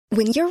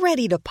When you're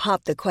ready to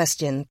pop the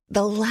question,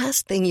 the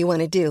last thing you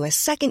want to do is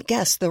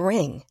second-guess the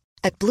ring.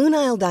 At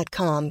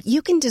BlueNile.com,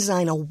 you can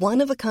design a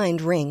one-of-a-kind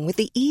ring with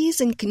the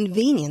ease and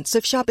convenience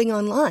of shopping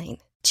online.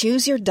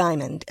 Choose your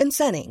diamond and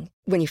setting.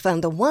 When you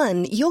find the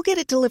one, you'll get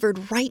it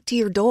delivered right to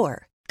your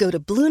door. Go to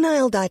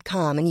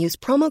BlueNile.com and use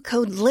promo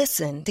code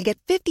LISTEN to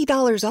get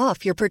 $50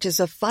 off your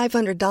purchase of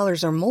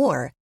 $500 or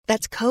more.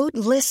 That's code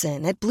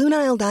LISTEN at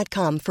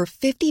BlueNile.com for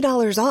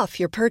 $50 off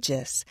your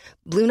purchase.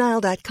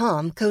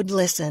 BlueNile.com, code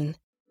LISTEN.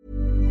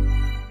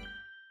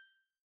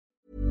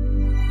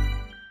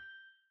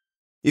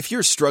 If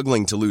you're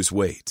struggling to lose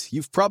weight,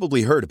 you've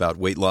probably heard about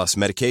weight loss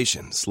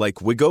medications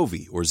like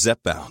Wegovy or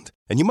Zepbound,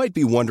 and you might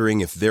be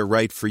wondering if they're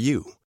right for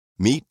you.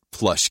 Meet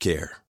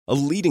PlushCare, a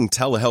leading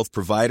telehealth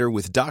provider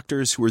with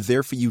doctors who are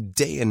there for you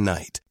day and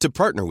night to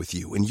partner with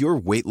you in your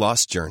weight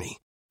loss journey.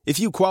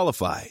 If you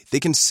qualify, they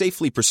can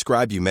safely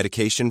prescribe you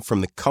medication from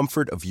the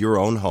comfort of your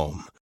own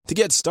home. To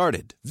get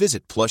started,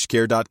 visit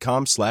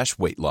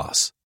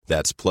plushcare.com/weight-loss.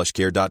 That's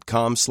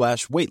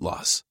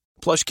plushcare.com/weight-loss.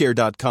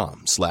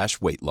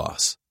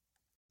 plushcare.com/weight-loss.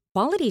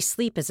 Quality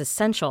sleep is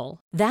essential.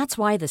 That's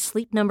why the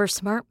Sleep Number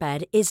Smart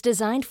Bed is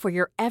designed for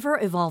your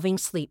ever-evolving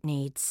sleep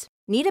needs.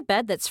 Need a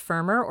bed that's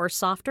firmer or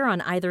softer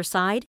on either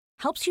side?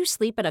 Helps you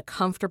sleep at a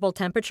comfortable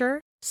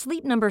temperature?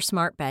 Sleep Number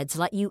Smart Beds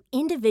let you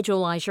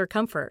individualize your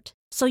comfort,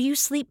 so you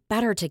sleep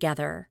better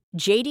together.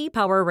 J.D.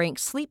 Power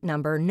ranks Sleep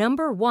Number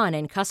number 1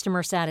 in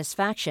customer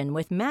satisfaction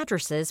with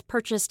mattresses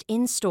purchased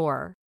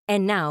in-store.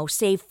 And now,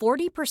 save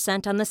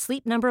 40% on the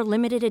Sleep Number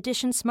Limited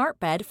Edition Smart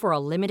Bed for a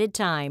limited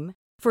time.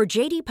 For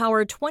J.D.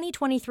 Power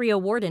 2023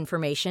 award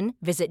information,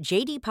 visit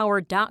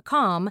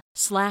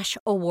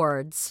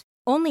jdpower.com/awards.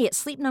 Only at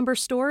Sleep Number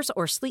stores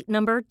or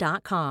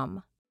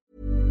sleepnumber.com.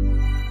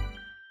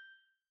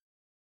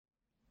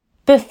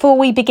 Before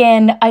we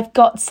begin, I've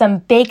got some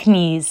big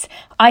news.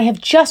 I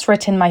have just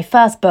written my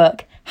first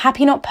book,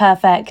 Happy Not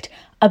Perfect: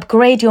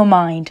 Upgrade Your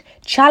Mind,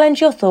 Challenge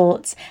Your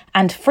Thoughts,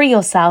 and Free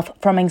Yourself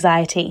from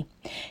Anxiety.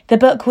 The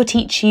book will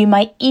teach you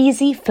my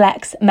easy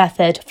flex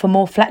method for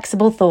more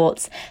flexible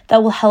thoughts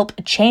that will help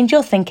change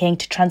your thinking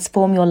to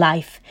transform your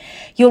life.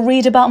 You'll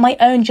read about my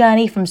own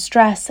journey from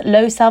stress,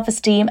 low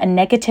self-esteem, and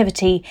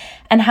negativity,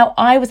 and how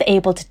I was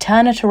able to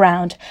turn it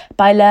around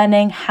by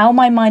learning how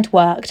my mind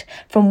worked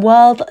from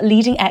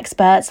world-leading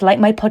experts like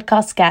my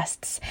podcast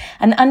guests,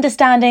 and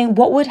understanding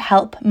what would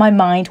help my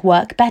mind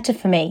work better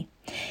for me.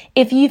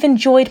 If you've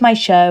enjoyed my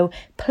show,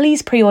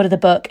 please pre-order the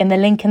book in the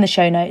link in the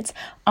show notes.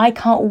 I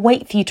can't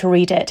wait for you to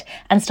read it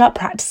and start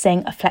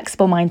practicing a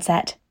flexible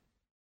mindset.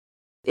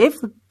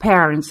 If the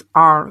parents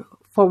are,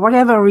 for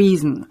whatever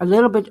reason, a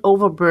little bit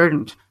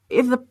overburdened,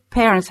 if the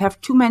parents have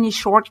too many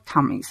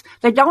shortcomings,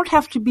 they don't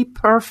have to be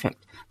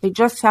perfect. They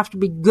just have to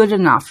be good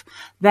enough.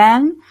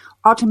 Then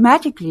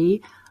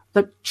automatically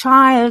the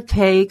child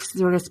takes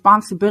the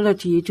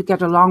responsibility to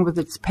get along with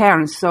its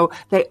parents. So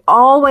they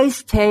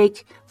always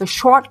take the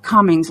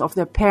shortcomings of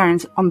their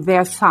parents on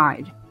their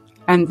side.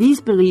 And these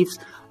beliefs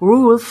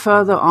rule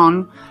further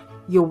on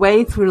your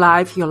way through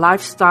life, your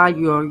lifestyle,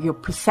 your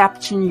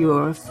perception,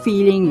 your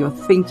feeling, your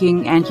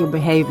thinking, and your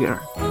behavior.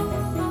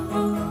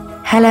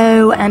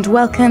 Hello and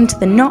welcome to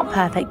the Not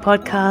Perfect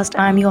podcast.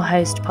 I'm your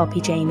host,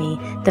 Poppy Jamie,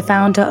 the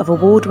founder of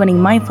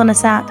award-winning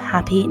mindfulness app,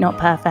 Happy Not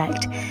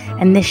Perfect.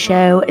 And this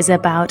show is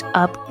about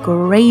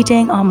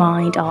upgrading our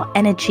mind, our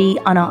energy,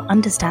 and our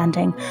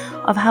understanding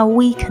of how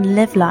we can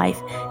live life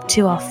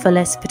to our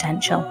fullest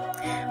potential.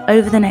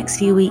 Over the next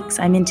few weeks,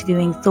 I'm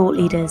interviewing thought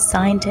leaders,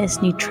 scientists,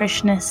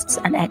 nutritionists,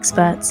 and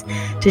experts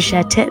to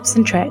share tips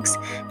and tricks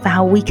for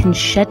how we can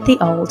shed the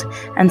old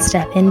and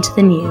step into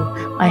the new.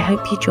 I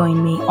hope you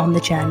join me on the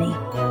journey.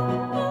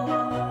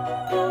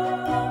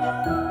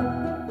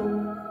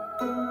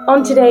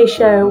 On today's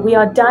show, we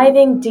are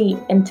diving deep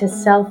into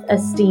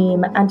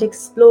self-esteem and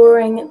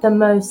exploring the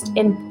most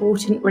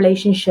important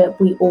relationship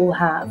we all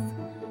have,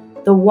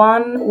 the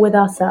one with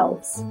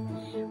ourselves.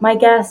 My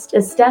guest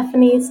is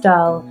Stephanie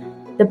Stahl,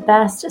 the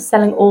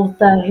best-selling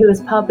author who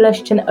is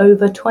published in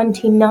over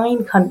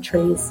 29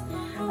 countries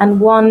and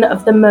one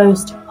of the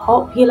most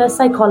popular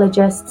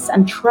psychologists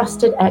and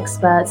trusted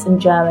experts in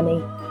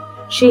Germany.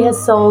 She has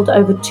sold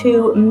over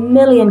 2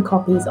 million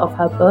copies of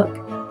her book,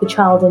 The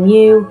Child in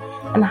You,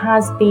 and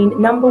has been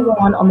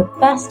 #1 on the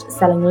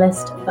best-selling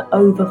list for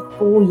over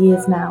 4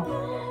 years now.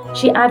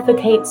 She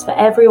advocates for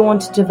everyone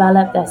to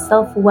develop their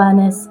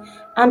self-awareness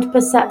and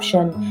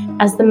perception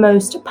as the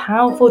most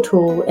powerful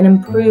tool in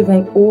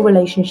improving all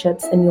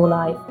relationships in your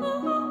life.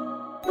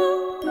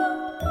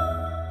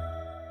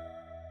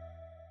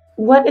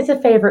 What is a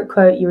favorite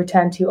quote you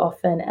return to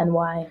often and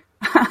why?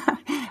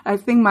 I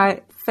think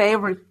my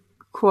favorite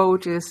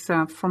quote is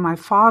from my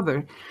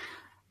father.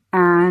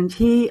 And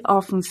he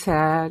often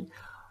said,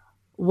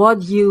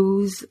 "What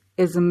use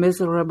is a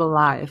miserable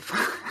life?"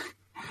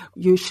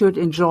 You should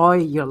enjoy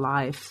your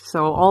life.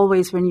 So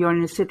always when you're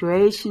in a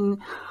situation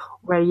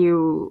where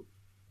you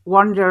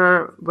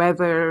wonder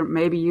whether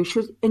maybe you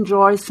should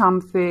enjoy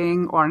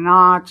something or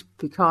not,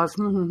 because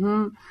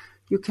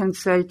you can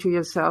say to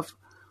yourself,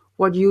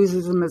 what use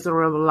is a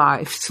miserable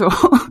life? So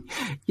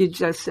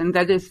And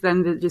that is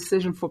then the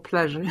decision for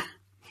pleasure.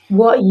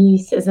 What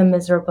use is a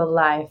miserable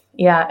life?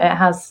 Yeah, it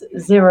has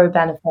zero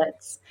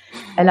benefits.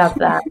 I love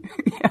that.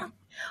 Yeah.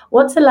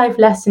 What's a life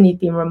lesson you've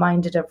been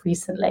reminded of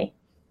recently?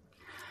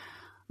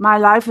 My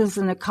life is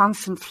in a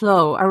constant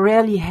flow. I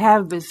rarely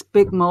have these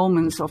big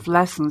moments of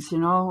lessons,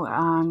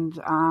 and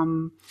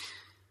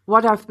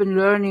what I've been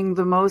learning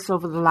the most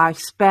over the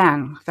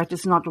lifespan, that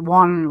is not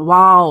one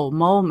wow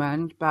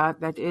moment,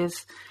 but that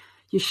is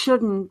you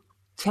shouldn't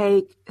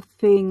take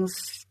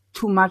things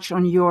too much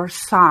on your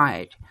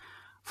side.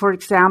 For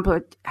example,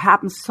 it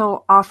happens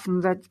so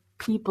often that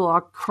people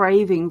are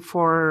craving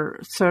for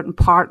a certain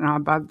partner,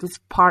 but this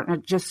partner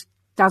just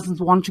doesn't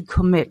want to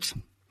commit.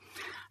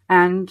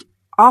 And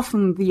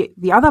often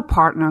the other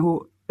partner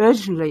who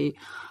urgently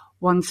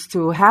wants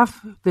to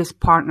have this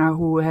partner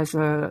who has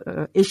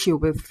a issue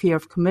with fear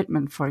of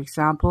commitment, for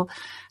example,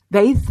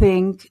 they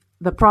think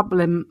the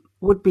problem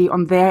would be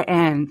on their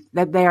end,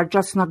 that they are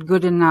just not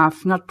good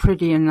enough, not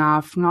pretty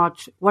enough,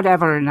 not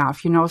whatever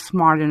enough,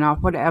 smart enough,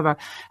 whatever,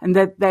 and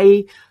that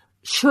they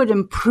should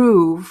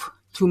improve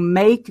to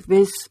make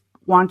this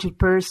wanted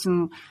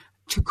person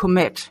to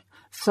commit.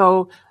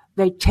 So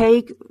they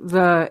take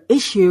the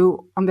issue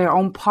on their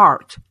own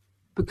part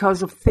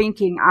because of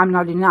thinking I'm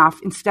not enough,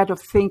 instead of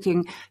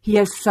thinking he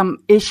has some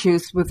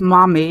issues with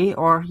mommy,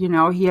 or,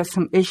 he has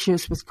some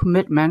issues with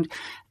commitment,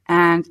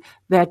 and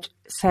that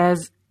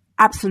says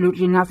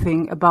absolutely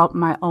nothing about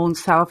my own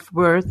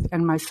self-worth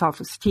and my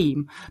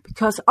self-esteem.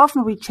 Because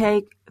often we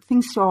take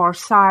things to our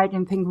side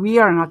and think we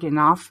are not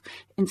enough,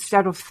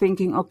 instead of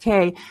thinking,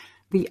 okay,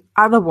 the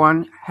other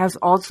one has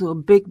also a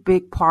big,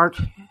 big part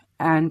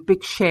and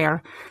big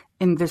share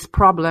in this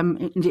problem,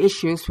 in the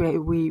issues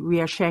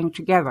we are sharing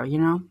together,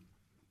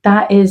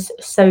 That is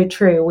so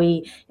true.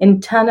 We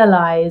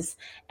internalize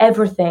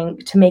everything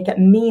to make it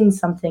mean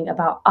something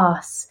about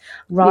us,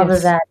 rather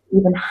Yes. than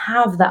even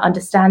have that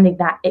understanding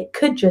that it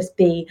could just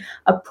be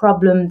a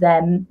problem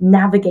they're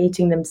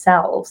navigating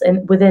themselves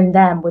and within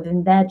them,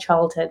 within their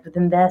childhood,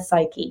 within their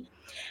psyche.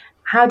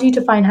 How do you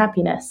define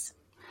happiness?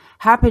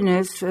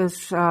 Happiness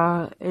is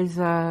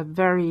a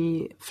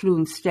very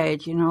fluent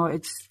state.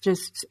 It's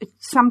just, it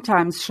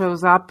sometimes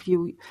shows up.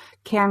 You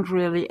can't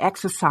really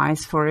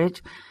exercise for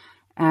it.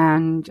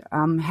 And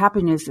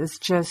happiness is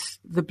just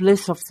the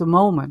bliss of the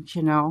moment,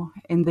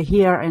 in the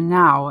here and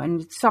now.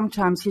 And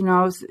sometimes,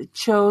 it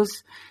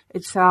shows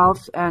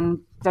itself,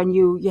 and then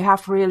you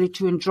have really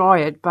to enjoy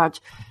it, but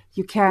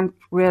you can't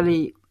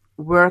really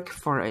work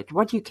for it.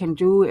 What you can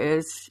do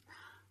is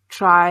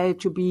try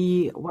to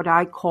be what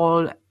I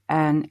call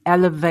an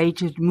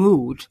elevated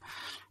mood.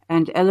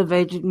 And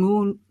elevated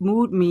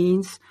mood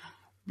means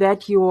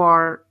that you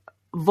are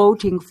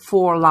voting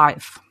for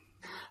life,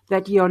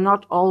 that you're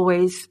not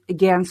always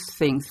against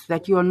things,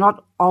 that you're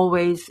not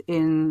always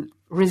in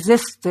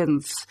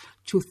resistance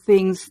to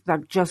things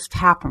that just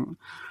happen.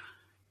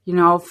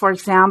 For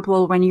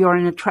example, when you're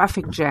in a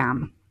traffic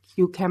jam,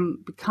 you can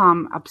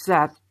become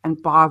upset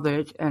and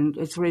bothered, and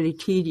it's really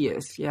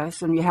tedious,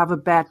 yes, and you have a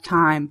bad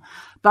time.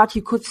 But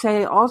you could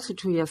say also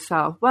to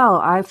yourself, well,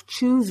 I've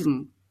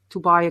chosen to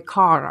buy a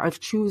car,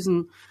 I've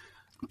chosen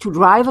to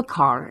drive a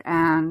car,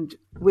 and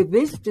with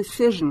this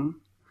decision,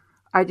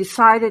 I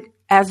decided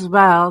as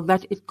well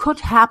that it could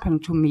happen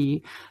to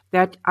me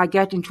that I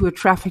get into a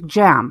traffic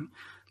jam.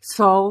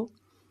 So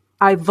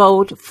I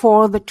vote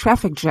for the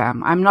traffic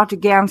jam. I'm not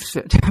against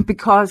it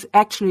because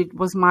actually it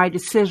was my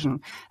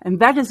decision. And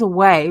that is a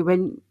way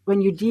when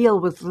you deal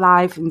with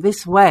life in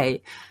this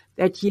way,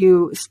 that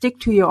you stick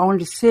to your own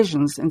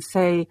decisions and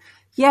say,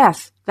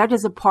 yes, that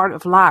is a part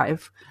of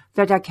life,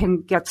 that I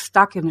can get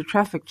stuck in a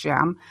traffic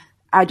jam.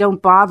 I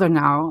don't bother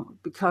now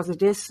because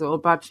it is so,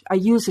 but I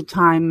use the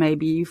time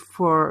maybe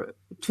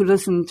to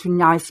listen to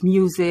nice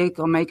music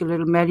or make a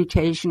little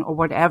meditation or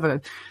whatever.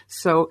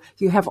 So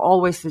you have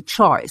always the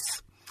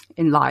choice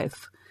in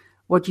life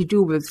what you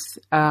do with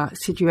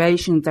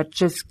situations that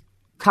just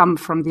come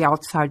from the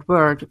outside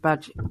world.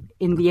 But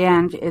in the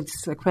end,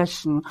 it's a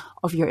question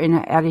of your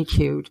inner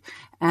attitude.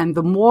 And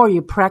the more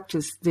you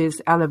practice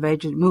this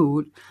elevated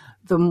mood,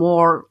 the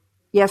more,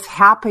 yes,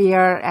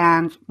 happier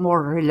and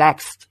more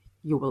relaxed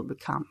you will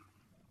become.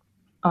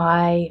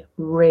 I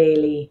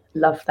really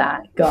love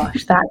that.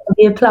 Gosh, that can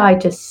be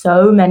applied to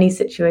so many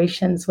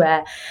situations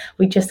where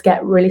we just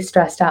get really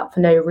stressed out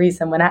for no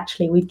reason, when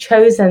actually we've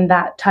chosen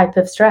that type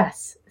of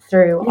stress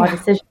through our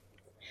decisions.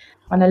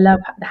 And I love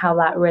how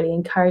that really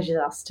encourages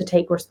us to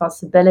take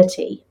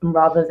responsibility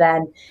rather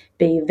than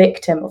be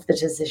victim of the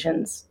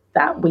decisions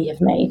that we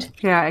have made.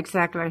 Yeah,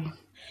 exactly.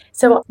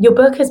 So your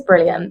book is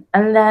brilliant.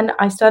 And then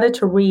I started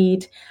to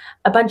read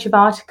a bunch of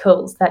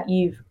articles that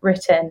you've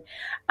written.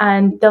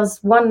 And there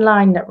was one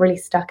line that really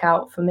stuck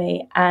out for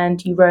me.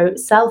 And you wrote,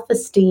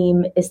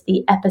 self-esteem is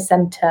the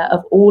epicenter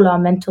of all our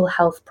mental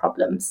health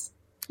problems.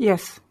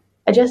 Yes.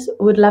 I just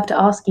would love to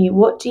ask you,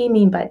 what do you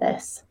mean by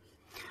this?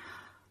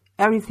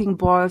 Everything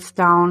boils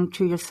down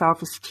to your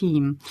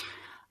self-esteem.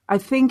 I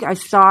think I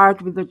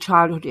start with the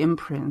childhood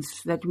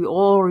imprints that we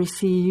all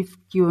receive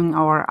during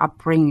our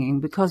upbringing,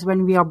 because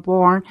when we are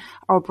born,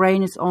 our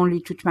brain is only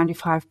to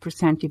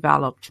 25%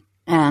 developed.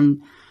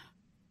 And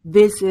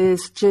this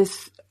is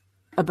just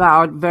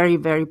about very,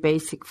 very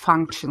basic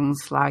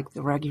functions like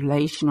the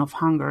regulation of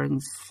hunger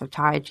and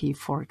satiety,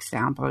 for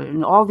example,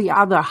 and all the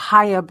other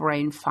higher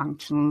brain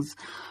functions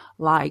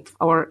like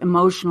our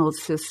emotional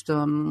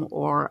system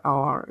or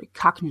our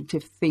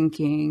cognitive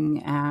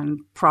thinking and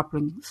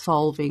problem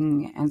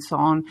solving and so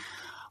on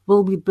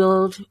will be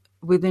built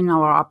within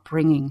our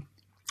upbringing.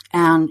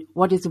 And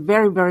what is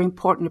very, very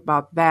important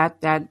about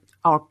that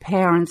our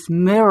parents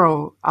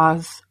mirror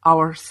us,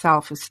 our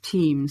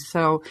self-esteem.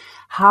 So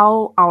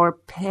how our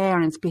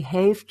parents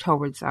behave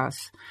towards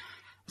us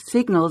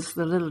signals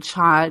the little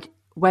child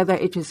whether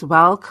it is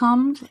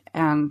welcomed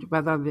and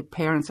whether the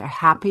parents are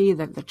happy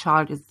that the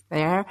child is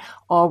there,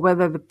 or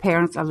whether the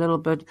parents are a little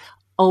bit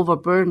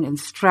overburdened and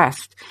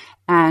stressed.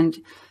 And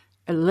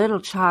a little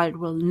child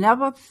will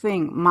never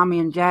think mommy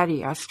and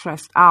daddy are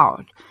stressed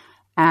out.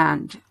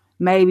 And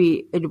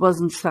maybe it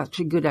wasn't such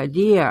a good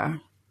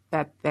idea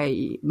that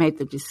they made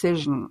the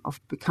decision of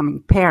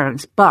becoming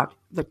parents, but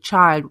the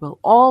child will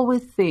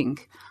always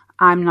think,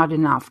 I'm not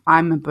enough,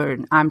 I'm a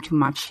burden, I'm too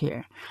much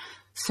here.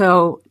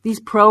 So these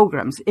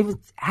programs, if it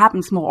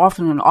happens more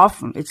often and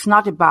often, it's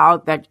not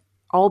about that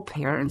all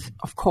parents,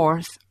 of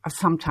course, are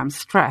sometimes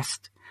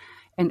stressed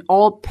and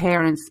all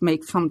parents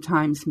make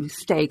sometimes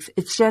mistakes.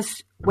 It's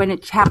just when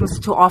it happens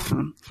too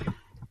often.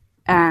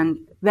 And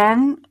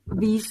then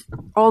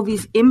all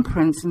these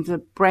imprints in the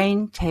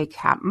brain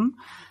happen,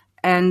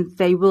 and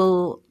they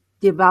will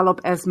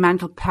develop as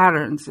mental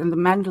patterns. And the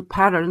mental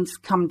patterns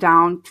come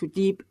down to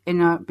deep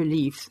inner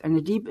beliefs. And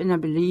the deep inner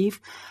belief,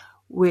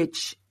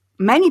 which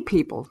many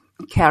people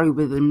carry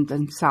within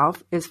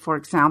themselves, is, for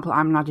example,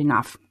 I'm not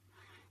enough.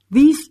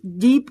 These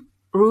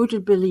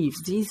deep-rooted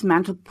beliefs, these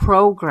mental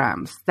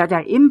programs that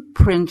are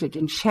imprinted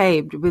and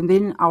shaped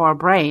within our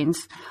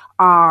brains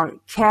are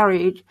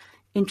carried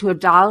into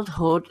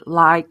adulthood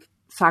like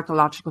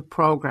psychological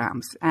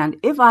programs. And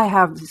if I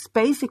have this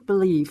basic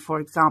belief, for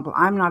example,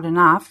 I'm not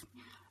enough,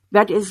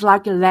 that is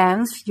like a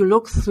lens you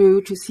look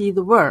through to see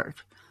the world.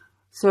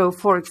 So,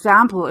 for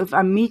example, if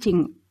I'm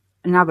meeting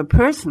another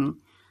person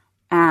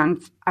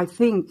and I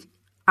think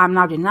I'm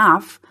not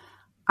enough,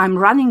 I'm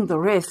running the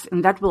risk,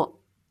 and that will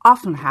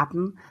often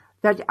happen,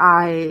 that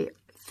I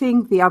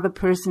think the other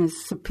person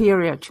is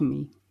superior to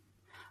me.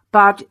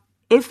 But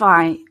if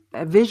I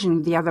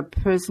envision the other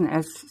person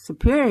as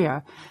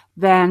superior,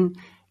 then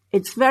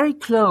it's very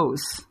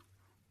close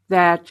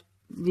that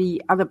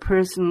the other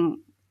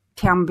person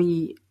can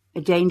be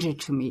a danger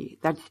to me,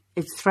 that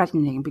it's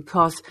threatening,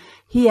 because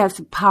he has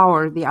the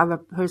power, the other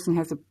person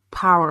has the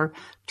power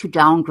to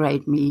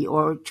downgrade me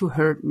or to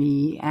hurt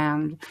me.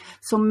 And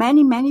so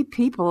many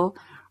people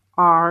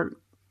are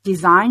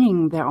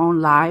designing their own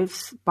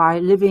lives by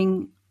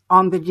living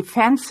on the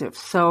defensive.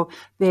 So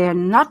they're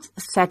not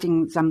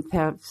setting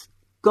themselves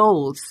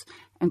goals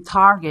and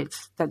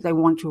targets that they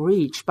want to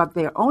reach, but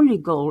their only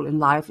goal in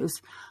life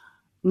is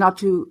not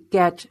to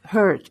get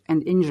hurt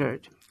and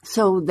injured.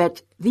 So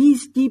that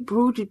these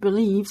deep-rooted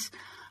beliefs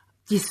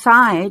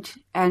decide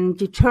and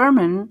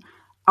determine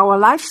our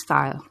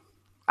lifestyle.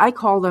 I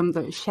call them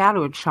the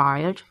shadow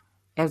child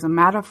as a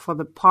matter for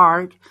the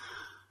part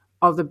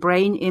of the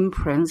brain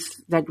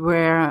imprints that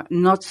were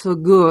not so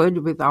good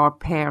with our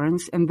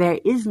parents. And there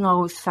is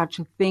no such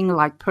a thing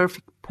like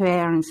perfect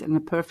parents and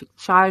a perfect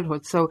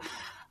childhood. So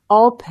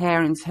all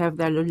parents have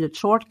their little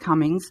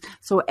shortcomings.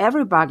 So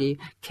everybody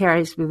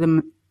carries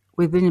within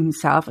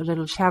himself a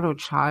little shadow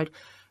child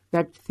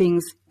that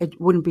thinks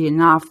it wouldn't be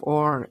enough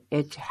or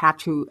it had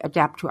to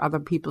adapt to other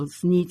people's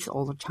needs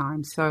all the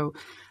time. So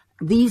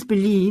these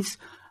beliefs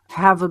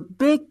have a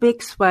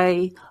big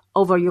sway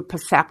over your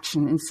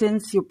perception. And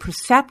since your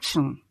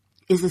perception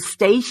is a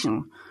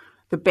station,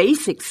 the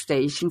basic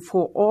station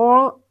for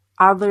all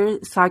other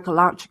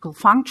psychological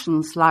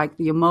functions like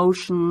the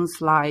emotions,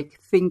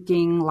 like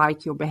thinking,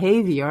 like your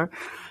behavior,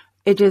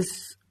 it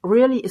is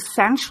really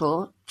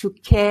essential to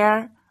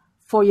care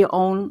for your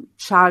own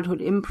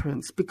childhood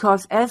imprints,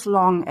 because as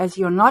long as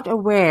you're not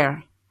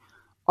aware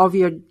of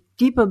your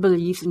deeper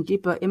beliefs and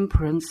deeper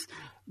imprints,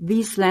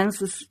 these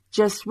lenses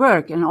just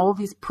work and all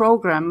these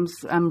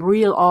programs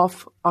reel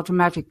off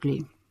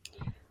automatically.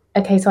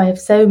 Okay, so I have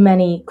so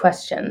many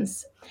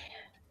questions.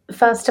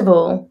 First of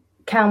all,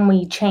 can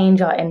we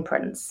change our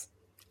imprints?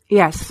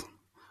 Yes,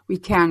 we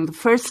can. The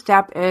first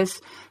step is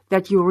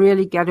that you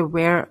really get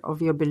aware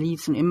of your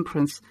beliefs and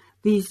imprints.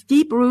 These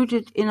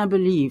deep-rooted inner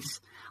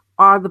beliefs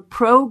are the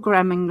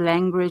programming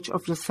language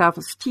of your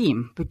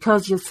self-esteem,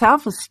 because your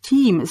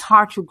self-esteem is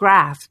hard to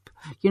grasp.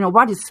 You know,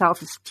 what is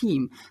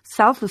self-esteem?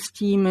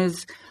 Self-esteem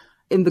is,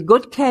 in the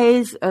good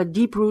case, a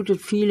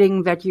deep-rooted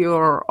feeling that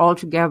you're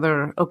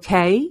altogether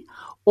okay,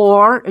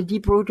 or a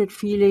deep-rooted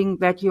feeling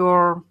that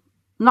you're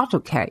not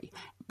okay.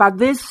 But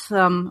this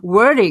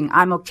wording,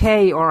 I'm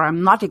okay or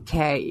I'm not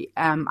okay,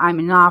 I'm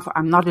enough,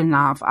 I'm not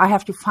enough, I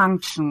have to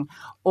function,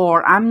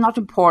 or I'm not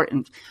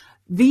important,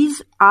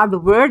 these are the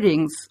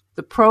wordings,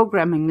 the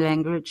programming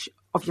language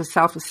of your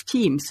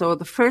self-esteem. So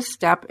the first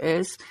step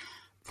is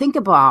think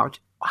about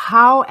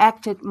how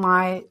acted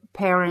my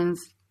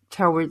parents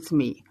towards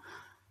me.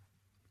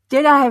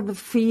 Did I have the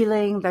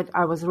feeling that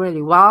I was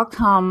really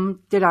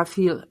welcome? Did I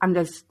feel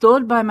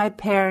understood by my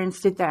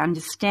parents? Did they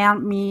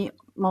understand me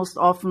most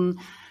often?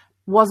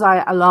 Was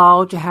I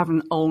allowed to have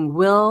an own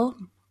will?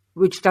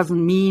 Which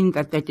doesn't mean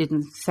that they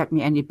didn't set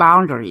me any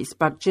boundaries,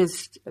 but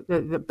just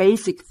the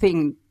basic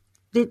thing.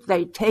 Did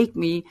they take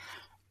me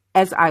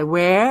as I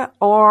were,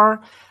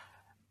 or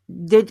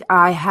did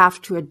I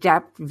have to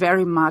adapt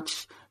very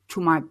much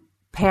to my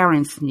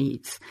parents'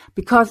 needs?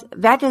 Because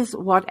that is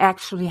what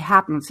actually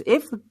happens.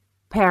 If the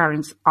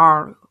parents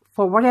are,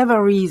 for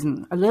whatever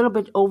reason, a little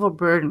bit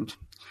overburdened,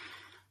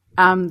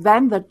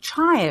 then the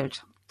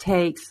child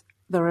takes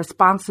the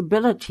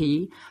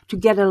responsibility to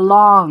get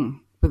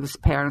along with his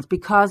parents,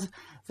 because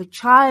the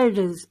child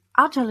is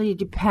utterly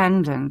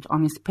dependent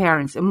on his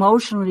parents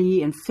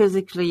emotionally and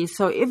physically.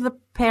 So if the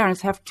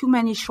parents have too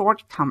many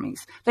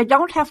shortcomings, they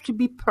don't have to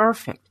be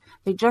perfect.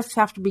 They just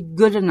have to be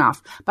good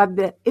enough. But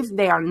if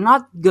they are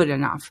not good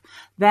enough,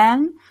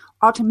 then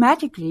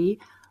automatically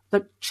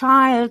the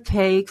child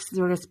takes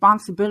the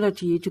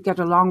responsibility to get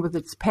along with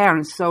its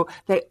parents. So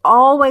they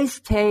always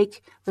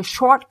take the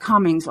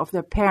shortcomings of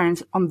their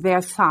parents on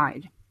their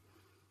side.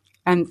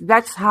 And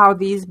that's how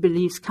these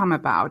beliefs come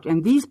about.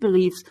 And these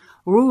beliefs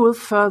rule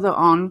further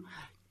on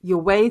your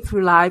way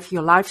through life,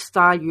 your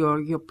lifestyle,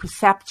 your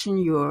perception,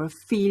 your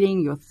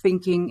feeling, your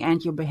thinking,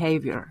 and your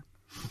behavior.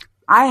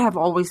 I have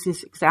always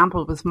this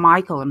example with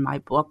Michael in my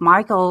book.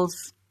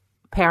 Michael's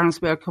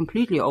parents were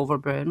completely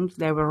overburdened.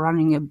 They were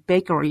running a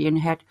bakery and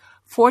had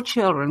 4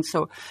 children,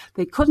 so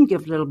they couldn't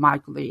give little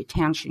Michael the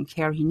attention,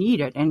 care he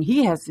needed. And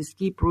he has this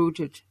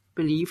deep-rooted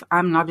belief,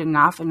 I'm not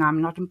enough and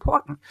I'm not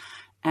important.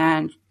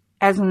 And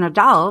as an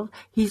adult,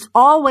 he's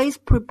always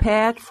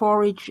prepared for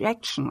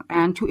rejection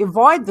and to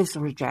avoid this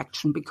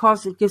rejection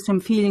because it gives him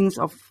feelings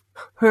of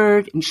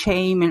hurt and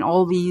shame and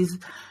all these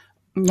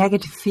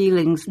negative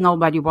feelings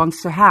nobody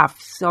wants to have.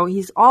 So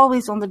he's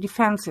always on the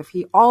defensive.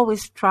 He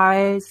always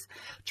tries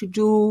to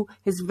do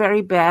his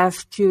very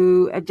best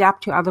to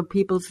adapt to other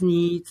people's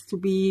needs, to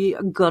be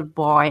a good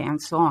boy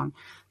and so on.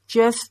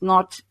 Just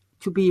not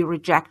to be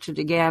rejected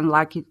again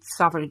like he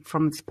suffered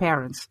from his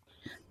parents.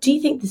 Do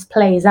you think this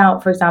plays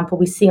out, for example,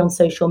 we see on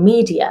social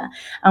media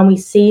and we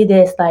see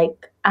this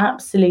like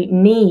absolute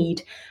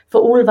need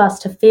for all of us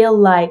to feel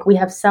like we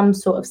have some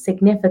sort of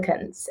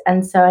significance.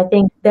 And so I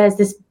think there's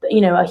this,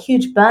 a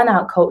huge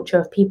burnout culture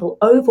of people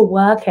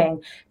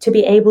overworking to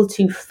be able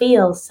to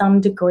feel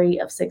some degree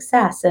of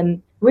success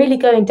and really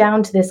going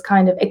down to this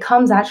kind of, it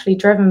comes actually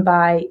driven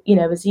by,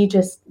 as you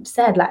just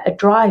said, like a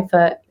drive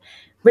for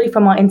really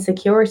from our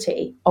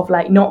insecurity of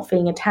like not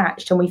feeling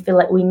attached. And we feel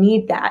like we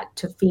need that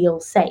to feel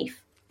safe.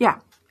 Yeah.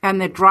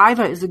 And the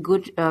driver is a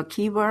good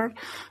keyword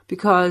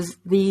because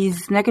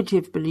these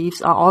negative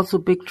beliefs are also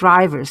big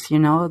drivers,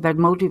 that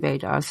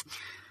motivate us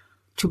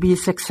to be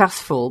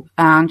successful.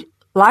 And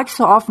like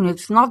so often,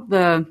 it's not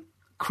the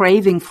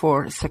craving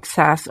for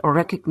success or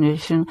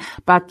recognition,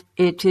 but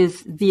it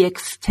is the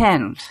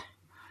extent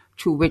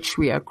to which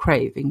we are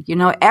craving.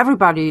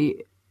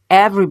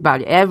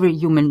 Every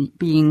human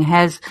being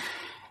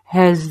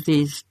has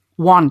this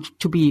want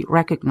to be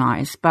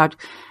recognized, but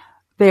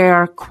there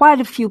are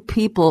quite a few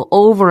people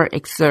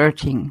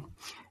overexerting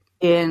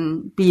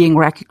in being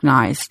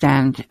recognized.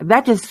 And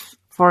that is,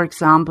 for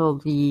example,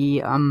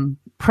 the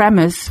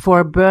premise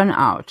for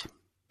burnout.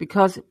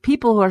 Because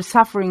people who are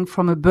suffering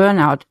from a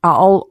burnout are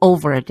all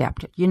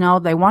over-adapted.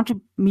 They want to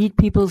meet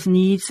people's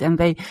needs and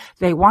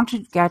they want to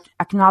get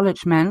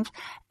acknowledgement.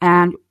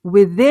 And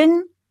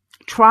within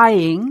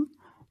trying,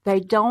 they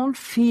don't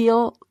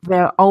feel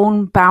their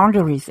own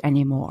boundaries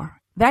anymore.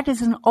 That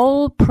is an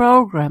old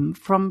program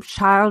from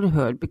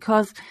childhood,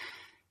 because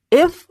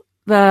if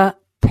the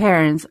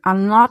parents are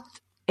not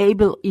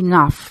able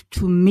enough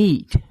to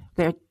meet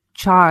their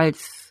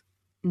child's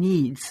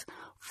needs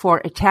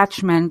for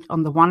attachment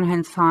on the one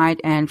hand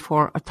side and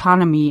for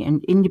autonomy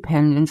and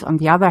independence on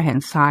the other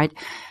hand side,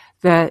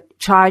 the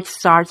child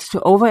starts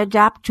to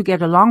over-adapt to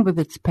get along with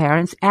its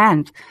parents.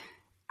 And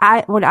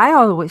what I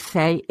always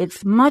say,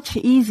 it's much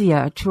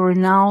easier to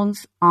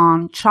renounce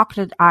on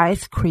chocolate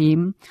ice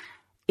cream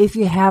if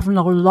you have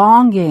no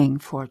longing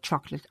for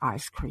chocolate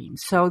ice cream.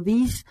 So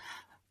these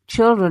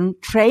children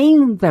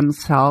train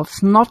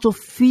themselves not to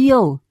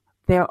feel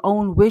their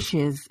own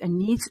wishes and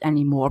needs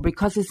anymore,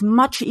 because it's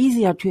much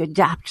easier to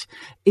adapt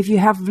if you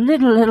have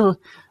little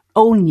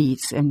own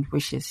needs and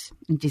wishes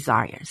and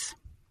desires.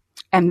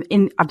 And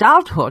in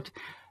adulthood,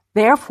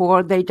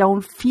 therefore, they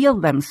don't feel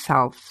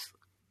themselves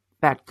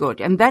that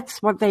good. And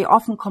that's what they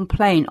often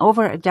complain.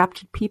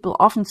 Over-adapted people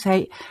often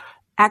say,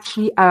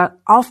 actually,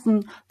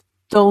 often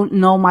don't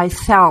know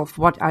myself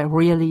what I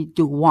really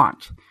do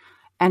want.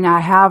 And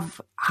I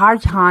have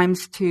hard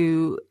times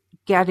to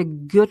get a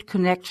good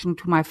connection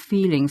to my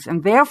feelings.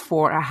 And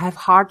therefore, I have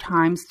hard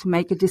times to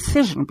make a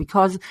decision,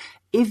 because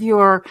if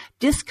you're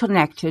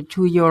disconnected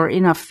to your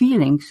inner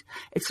feelings,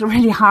 it's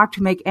really hard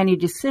to make any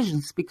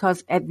decisions,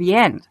 because at the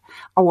end,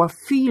 our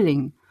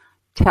feeling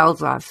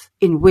tells us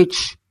in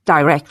which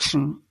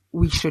direction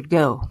we should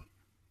go.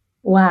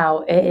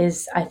 Wow, it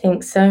is, I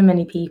think, so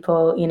many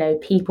people,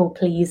 people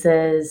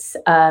pleasers.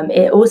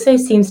 It also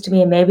seems to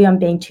me, and maybe I'm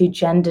being too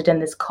gendered in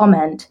this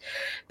comment,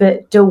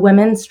 but do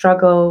women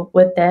struggle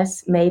with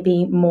this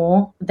maybe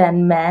more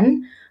than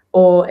men?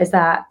 Or is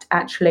that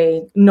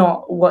actually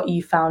not what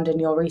you found in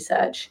your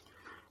research?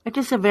 It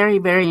is a very,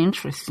 very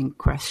interesting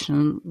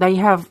question. They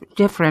have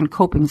different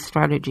coping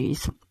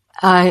strategies.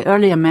 I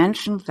earlier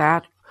mentioned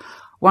that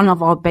one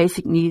of our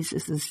basic needs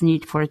is this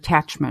need for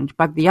attachment,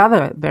 but the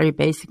other very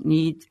basic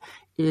need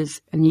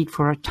is a need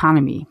for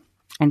autonomy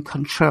and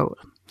control.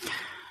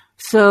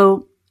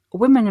 So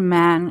women and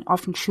men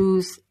often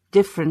choose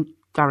different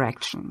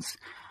directions.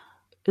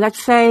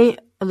 Let's say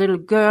a little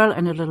girl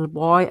and a little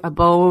boy are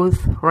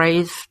both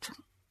raised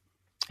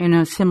in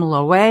a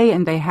similar way,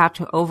 and they had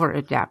to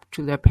over-adapt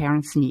to their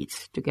parents'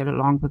 needs to get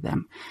along with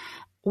them.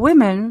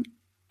 Women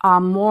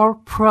are more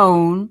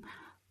prone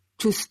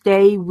to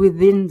stay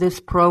within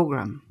this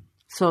program.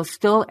 So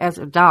still as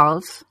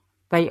adults,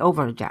 they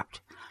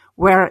over-adapt.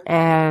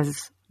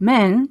 Whereas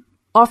men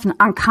often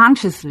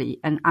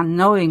unconsciously and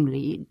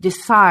unknowingly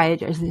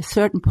decide at a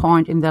certain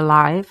point in their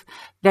life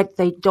that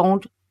they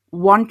don't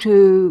want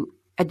to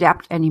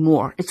adapt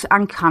anymore. It's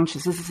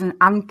unconscious. This is an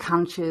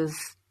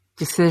unconscious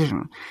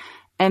decision.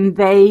 And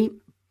they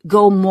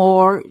go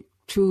more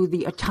to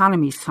the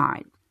autonomy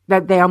side,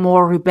 that they are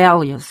more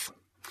rebellious.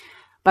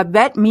 But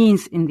that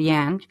means in the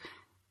end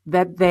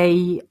that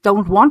they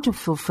don't want to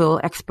fulfill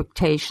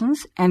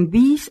expectations. And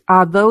these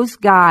are those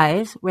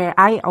guys where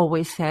I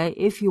always say,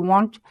 if you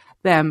want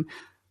them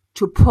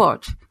to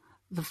put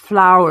the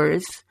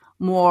flowers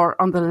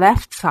more on the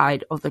left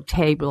side of the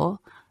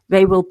table,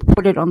 they will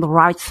put it on the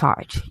right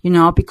side,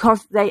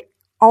 because they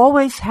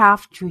always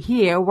have to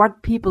hear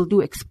what people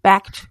do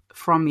expect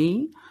from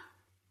me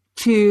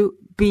to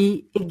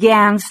be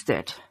against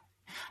it.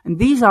 And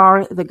these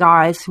are the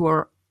guys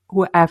who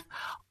have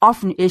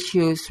often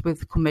issues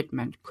with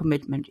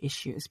commitment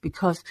issues,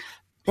 because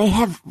they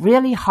have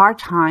really hard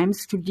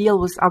times to deal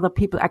with other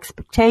people's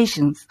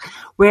expectations.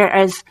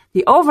 Whereas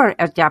the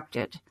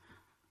over-adapted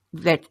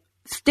that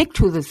stick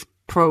to this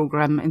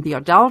program in the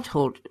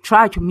adulthood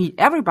try to meet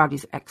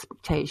everybody's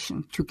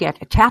expectation, to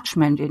get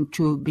attachment and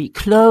to be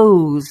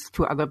close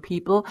to other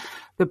people.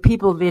 The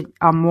people that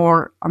are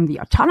more on the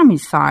autonomy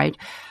side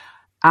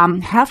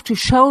have to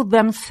show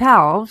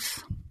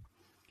themselves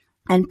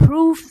and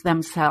prove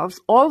themselves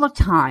all the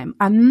time.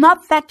 I'm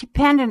not that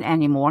dependent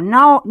anymore.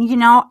 Now,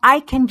 I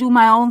can do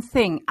my own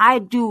thing. I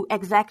do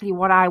exactly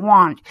what I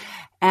want.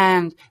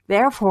 And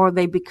therefore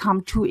they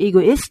become too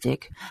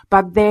egoistic,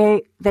 but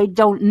they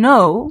don't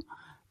know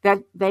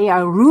that they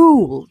are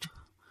ruled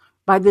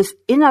by this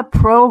inner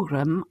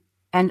program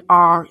and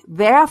are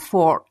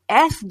therefore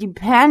as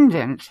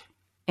dependent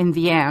in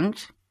the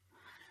end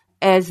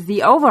as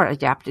the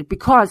over-adapted.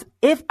 Because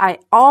if I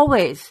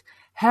always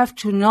have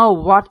to know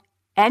what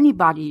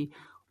anybody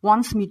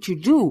wants me to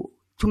do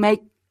to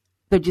make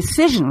the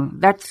decision,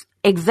 that's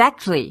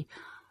exactly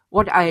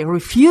what I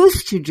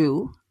refuse to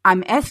do,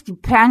 I'm as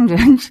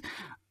dependent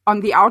on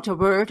the outer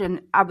world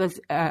and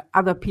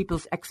other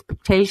people's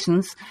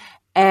expectations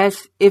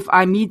as if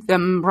I meet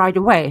them right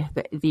away,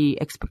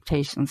 the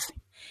expectations.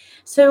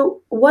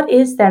 So what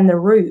is then the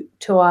route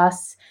to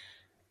us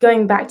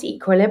going back to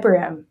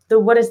equilibrium?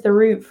 What is the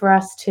route for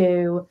us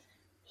to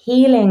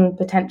healing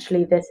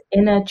potentially this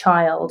inner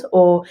child,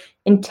 or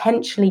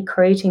intentionally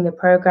creating the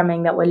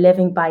programming that we're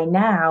living by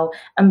now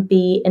and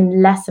be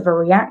in less of a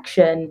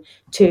reaction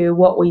to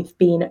what we've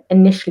been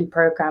initially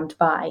programmed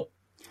by?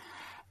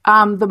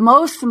 The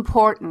most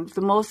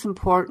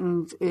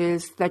important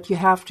is that you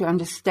have to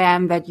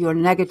understand that your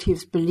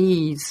negative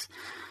beliefs,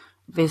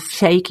 this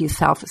shaky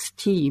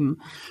self-esteem,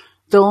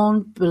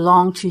 don't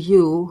belong to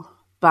you,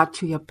 but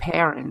to your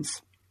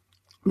parents.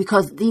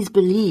 Because these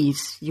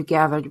beliefs you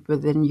gathered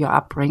within your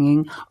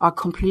upbringing are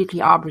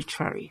completely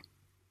arbitrary.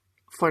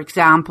 For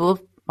example,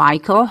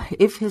 Michael,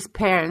 if his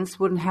parents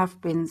wouldn't have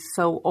been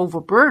so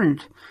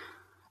overburdened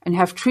and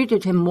have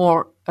treated him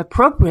more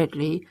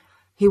appropriately,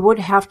 he would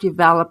have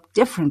developed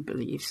different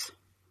beliefs.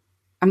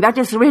 And that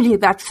is really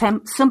that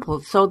simple.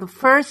 So the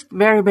first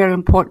very, very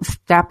important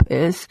step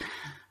is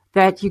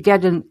that you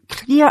get a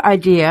clear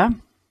idea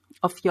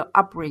of your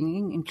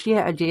upbringing and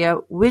clear idea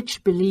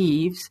which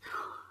beliefs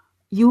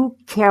you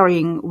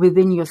carrying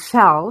within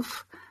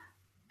yourself,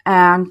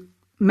 and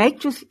make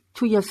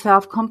to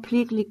yourself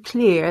completely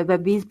clear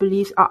that these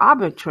beliefs are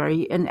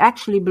arbitrary and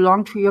actually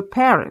belong to your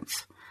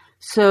parents.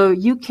 So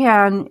you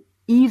can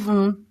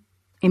even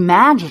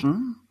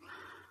imagine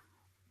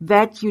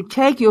that you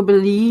take your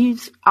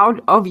beliefs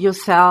out of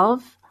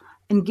yourself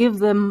and give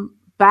them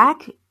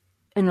back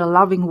in a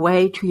loving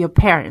way to your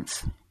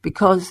parents,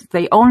 because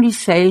they only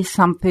say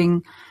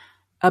something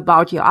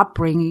about your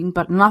upbringing,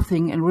 but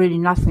nothing and really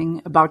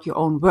nothing about your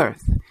own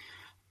worth.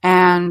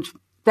 And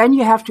then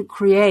you have to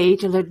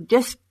create a little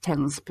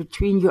distance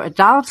between your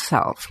adult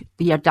self.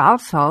 The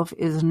adult self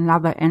is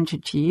another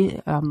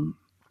entity,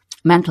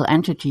 mental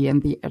entity,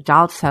 and the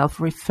adult self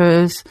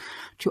refers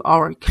to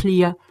our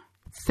clear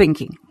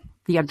thinking.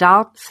 The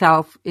adult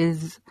self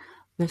is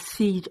the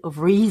seat of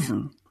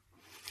reason.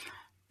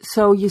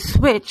 So you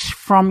switch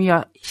from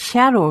your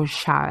shadow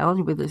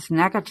child with its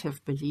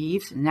negative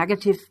beliefs,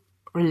 negative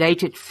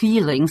related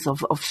feelings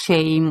of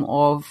shame,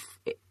 of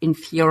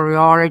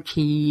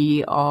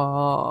inferiority,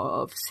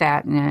 of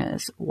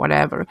sadness,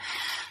 whatever.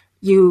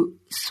 You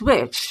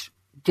switch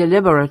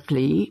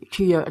deliberately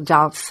to your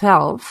adult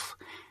self,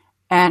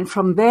 and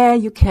from there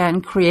you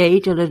can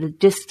create a little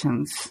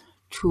distance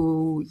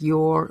to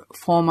your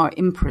former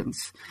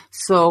imprints.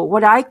 So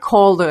what I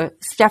call the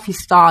Steffi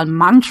Stahl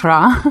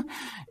mantra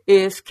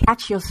is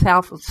catch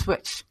yourself and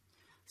switch.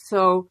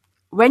 So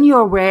when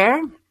you're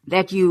aware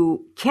that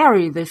you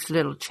carry this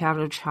little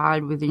shadow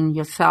child within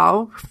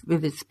yourself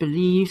with its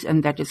beliefs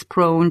and that is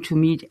prone to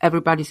meet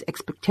everybody's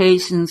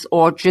expectations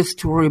or just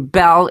to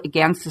rebel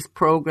against this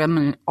program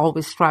and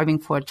always striving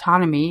for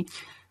autonomy,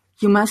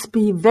 you must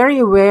be very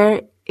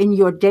aware in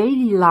your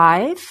daily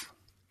life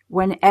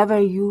whenever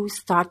you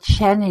start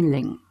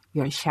channeling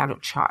your shadow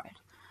child.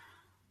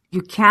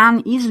 You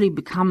can easily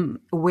become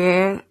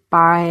aware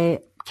by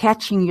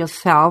catching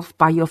yourself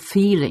by your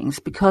feelings,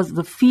 because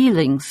the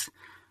feelings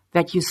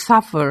that you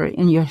suffer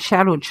in your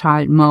shadow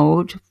child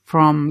mode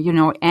from,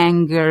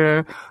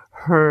 anger,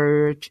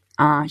 hurt,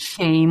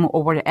 shame,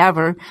 or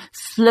whatever,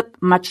 slip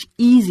much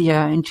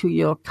easier into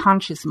your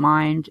conscious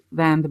mind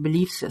than the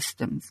belief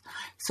systems.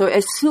 So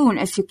as soon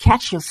as you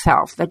catch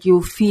yourself that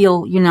you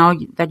feel,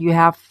 that you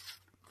have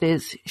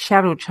this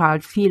shadow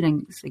child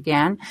feelings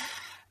again,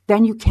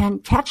 then you can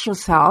catch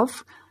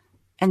yourself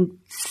and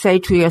say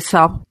to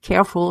yourself,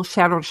 careful,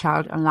 shadow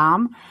child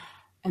alarm.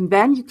 And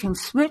then you can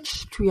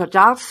switch to your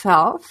adult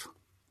self.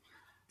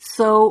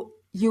 So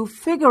you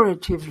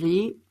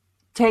figuratively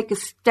take a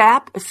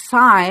step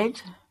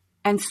aside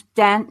and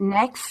stand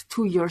next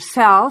to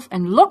yourself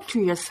and look to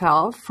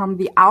yourself from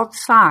the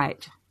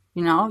outside.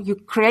 You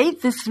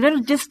create this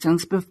little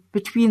distance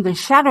between the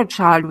shadow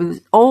child with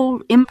its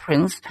old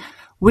imprints,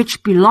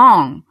 which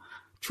belong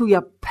to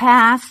your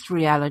past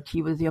reality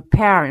with your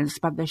parents,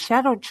 but the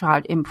shadow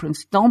child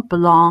imprints don't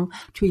belong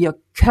to your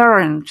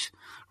current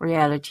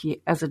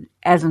reality as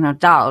an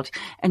adult.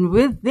 And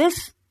with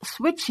this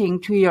switching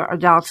to your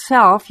adult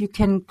self, you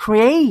can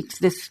create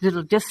this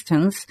little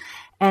distance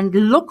and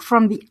look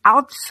from the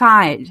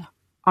outside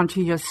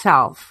onto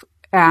yourself.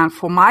 And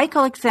for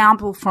Michael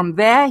example, from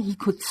there, he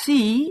could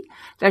see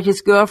that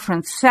his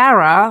girlfriend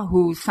Sarah,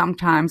 who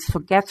sometimes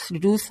forgets to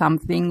do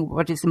something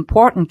what is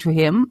important to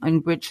him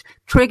and which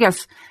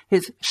triggers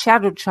his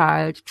shadow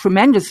child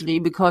tremendously,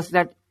 because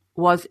that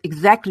was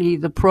exactly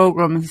the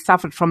program he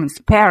suffered from his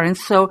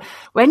parents. So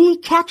when he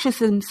catches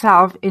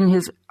himself in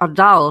his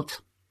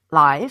adult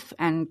life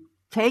and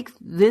takes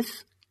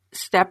this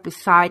step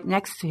beside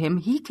next to him,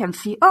 he can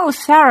see, oh,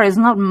 Sarah is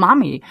not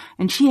mommy,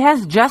 and she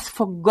has just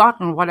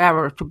forgotten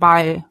whatever to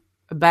buy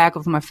a bag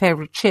of my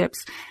favorite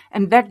chips.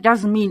 And that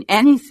doesn't mean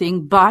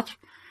anything but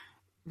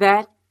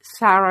that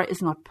Sarah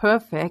is not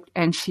perfect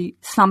and she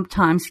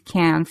sometimes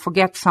can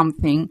forget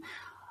something,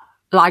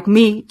 like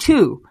me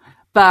too.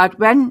 But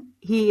when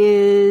he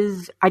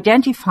is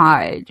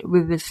identified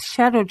with this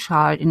shadow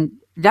child and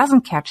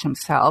doesn't catch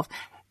himself,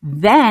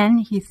 then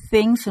he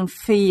thinks and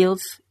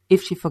feels,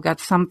 if she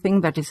forgets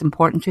something that is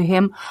important to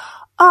him,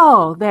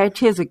 oh, there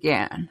it is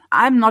again.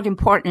 I'm not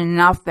important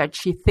enough that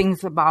she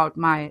thinks about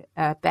my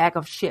bag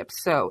of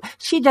chips, so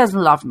she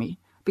doesn't love me.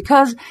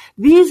 Because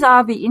these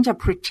are the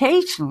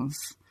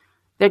interpretations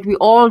that we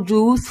all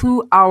do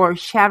through our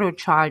shadow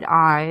child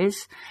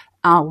eyes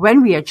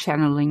when we are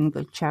channeling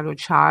the shadow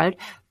child,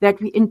 that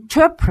we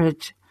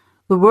interpret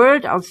the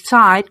world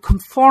outside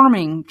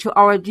conforming to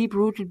our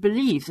deep-rooted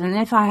beliefs. And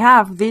if I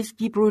have this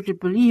deep-rooted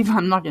belief,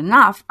 I'm not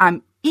enough,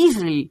 I'm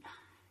easily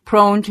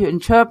prone to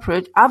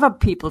interpret other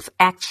people's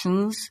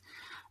actions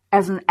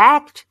as an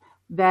act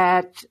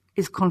that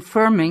is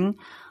confirming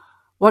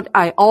what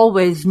I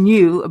always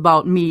knew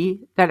about me,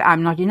 that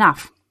I'm not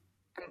enough.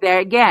 There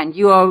again,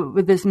 you are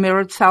with this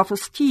mirrored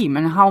self-esteem,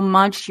 and how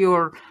much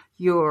your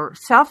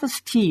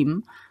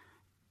self-esteem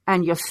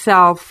and your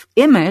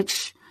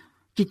self-image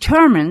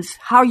determines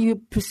how you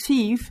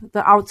perceive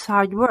the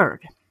outside world.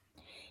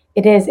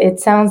 It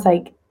sounds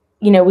like,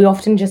 we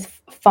often just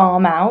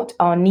farm out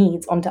our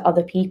needs onto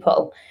other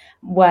people,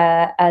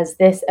 whereas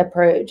this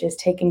approach is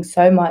taking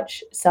so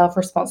much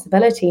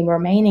self-responsibility and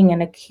remaining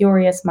in a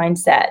curious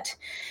mindset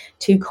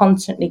to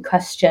constantly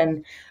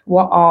question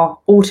what our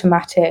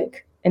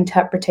automatic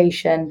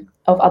interpretation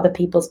of other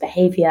people's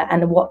behavior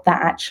and what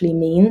that actually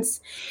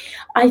means.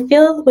 I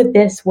feel with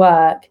this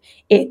work,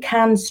 it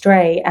can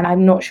stray, and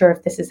I'm not sure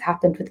if this has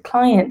happened with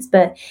clients,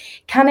 but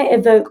can it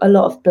evoke a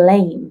lot of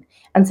blame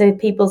And so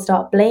people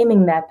start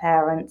blaming their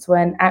parents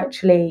when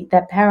actually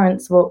their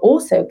parents were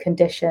also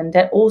conditioned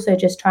and also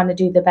just trying to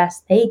do the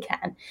best they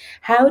can.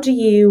 How do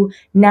you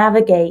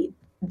navigate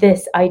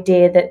this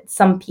idea that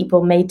some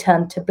people may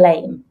turn to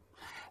blame?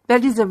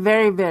 That is a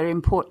very, very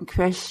important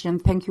question.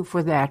 Thank you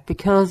for that,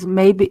 because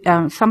maybe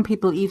some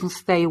people even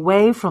stay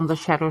away from the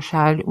shadow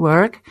child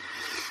work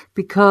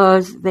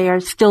because they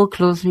are still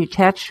closely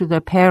attached to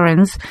their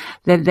parents,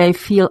 that they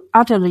feel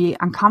utterly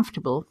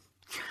uncomfortable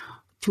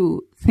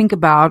to think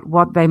about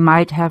what they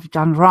might have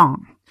done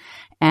wrong.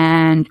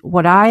 And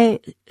what I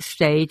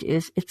state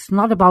is it's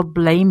not about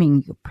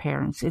blaming your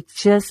parents. It's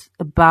just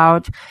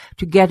about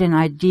to get an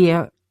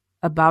idea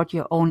about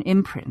your own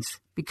imprints.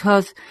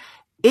 Because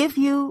if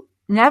you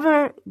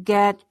never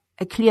get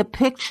a clear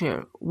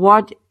picture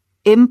what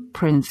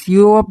imprints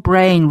your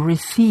brain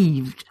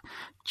received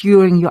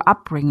during your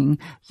upbringing,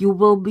 you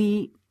will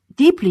be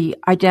deeply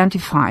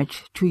identified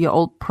to your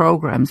old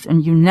programs,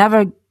 and you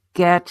never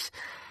get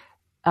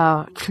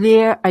a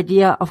clear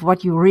idea of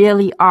what you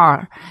really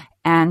are.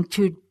 And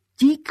to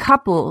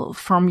decouple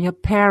from your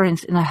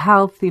parents in a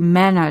healthy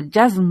manner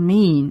doesn't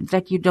mean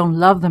that you don't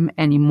love them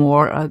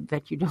anymore or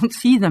that you don't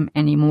see them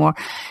anymore,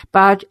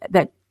 but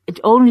that it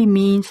only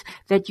means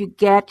that you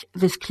get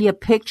this clear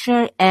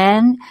picture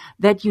and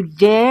that you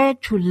dare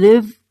to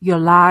live your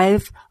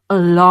life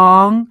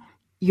along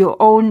your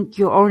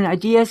own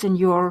ideas and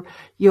your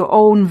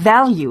own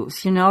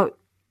values.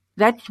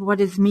 That's what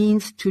it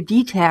means to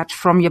detach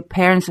from your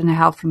parents in a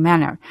healthy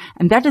manner.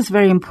 And that is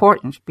very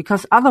important,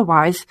 because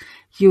otherwise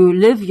you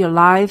live your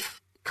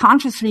life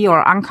consciously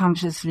or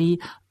unconsciously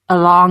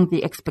along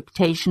the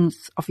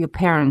expectations of your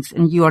parents.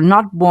 And you are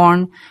not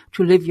born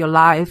to live your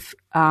life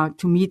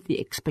to meet the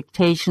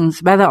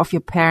expectations, whether of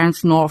your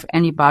parents nor of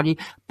anybody,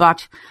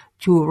 but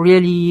to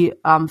really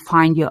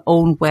find your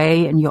own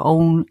way and your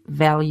own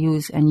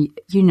values and,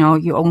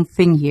 your own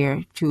thing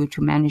here to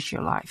manage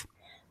your life.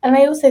 And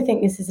I also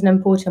think this is an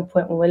important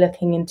point when we're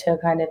looking into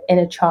kind of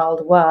inner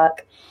child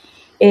work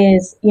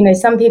is,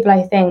 some people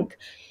I think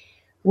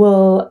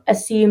will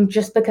assume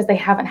just because they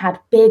haven't had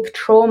big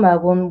trauma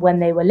when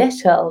they were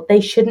little, they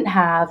shouldn't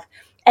have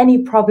any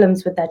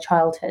problems with their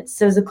childhood.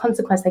 So as a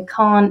consequence,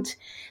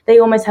 they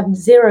almost have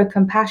zero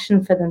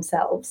compassion for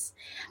themselves.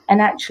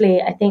 And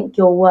actually, I think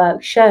your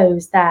work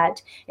shows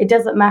that it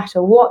doesn't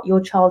matter what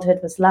your childhood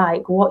was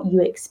like, what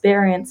you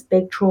experienced,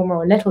 big trauma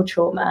or little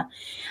trauma,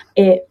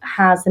 it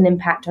has an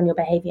impact on your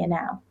behavior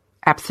now.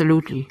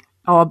 Absolutely.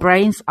 Our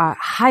brains are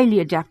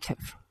highly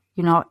adaptive.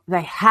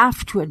 They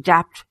have to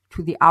adapt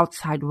to the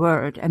outside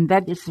world. And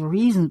that is the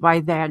reason why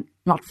they're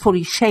not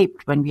fully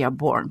shaped when we are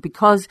born.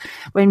 Because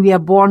when we are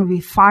born, we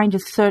find a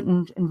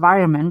certain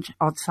environment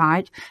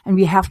outside and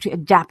we have to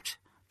adapt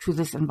to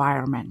this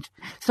environment.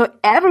 So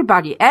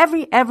everybody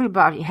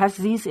has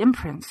these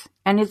imprints.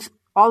 And it's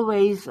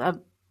always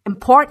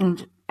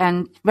important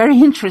and very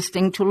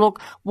interesting to look,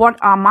 what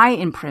are my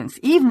imprints?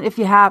 Even if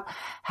you have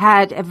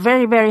had a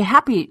very, very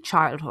happy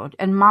childhood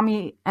and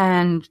mommy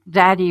and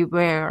daddy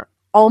were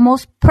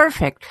almost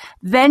perfect,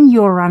 then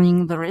you're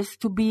running the risk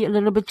to be a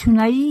little bit too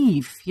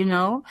naive,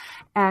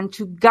 and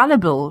too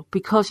gullible,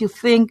 because you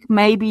think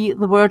maybe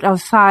the world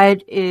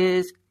outside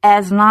is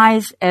as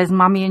nice as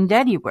mommy and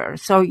daddy were.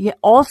 So you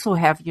also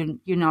have,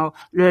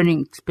 learning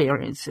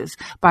experiences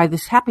by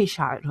this happy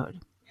childhood.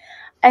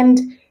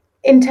 And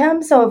in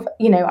terms of,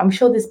 I'm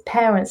sure there's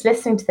parents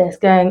listening to this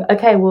going,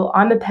 okay, well,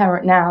 I'm a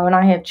parent now and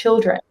I have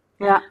children.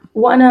 Yeah.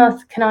 What on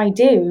earth can I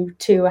do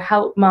to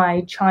help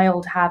my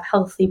child have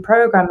healthy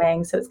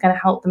programming so it's going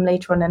to help them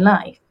later on in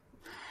life?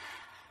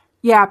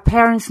 Yeah,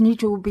 parents need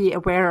to be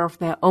aware of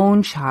their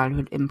own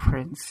childhood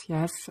imprints,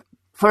 yes.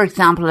 For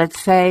example,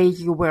 let's say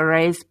you were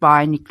raised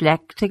by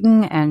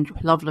neglecting and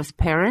loveless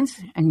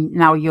parents, and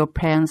now you're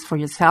parents for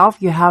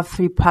yourself. You have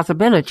three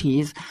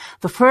possibilities.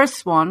 The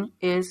first one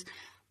is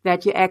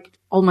that you act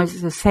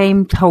almost the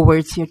same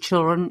towards your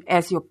children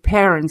as your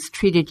parents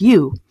treated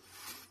you.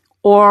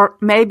 Or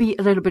maybe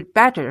a little bit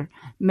better.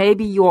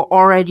 Maybe you're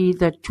already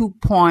the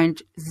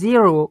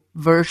 2.0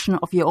 version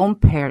of your own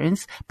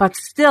parents, but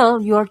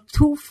still you're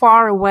too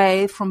far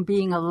away from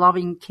being a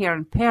loving,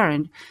 caring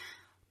parent.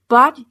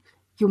 But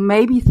you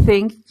maybe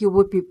think you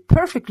would be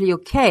perfectly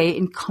okay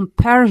in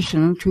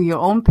comparison to your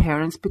own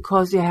parents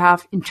because you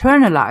have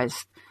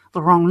internalized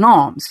the wrong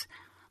norms.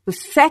 The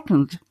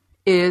second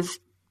is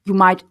you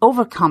might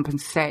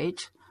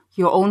overcompensate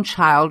your own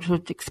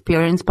childhood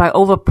experience by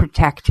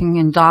overprotecting,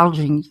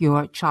 indulging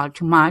your child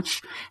too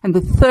much. And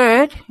the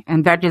third,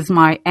 and that is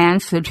my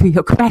answer to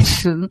your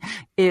question,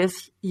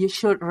 is you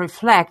should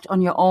reflect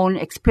on your own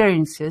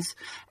experiences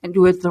and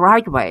do it the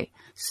right way.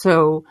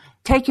 So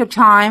take your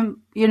time,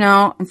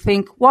 and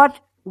think, what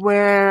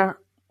were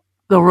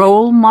the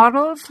role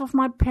models of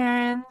my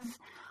parents?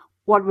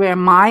 What were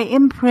my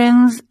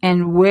imprints?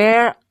 And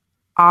where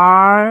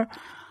are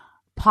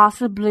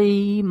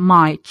possibly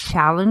my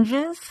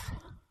challenges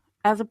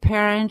as a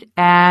parent,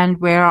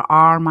 and where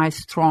are my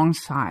strong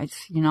sides,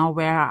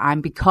 where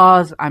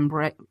because I'm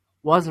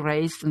was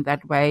raised in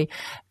that way,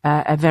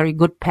 a very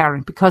good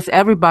parent, because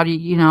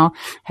everybody,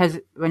 has,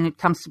 when it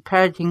comes to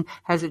parenting,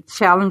 has its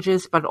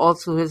challenges, but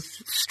also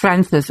its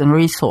strengths and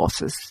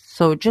resources.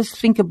 So just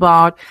think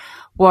about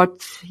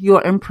what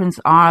your imprints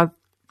are,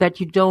 that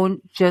you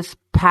don't just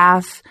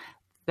pass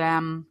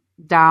them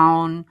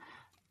down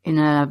in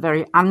a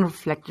very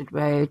unreflected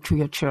way to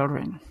your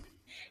children.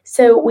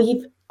 So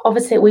we've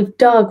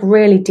dug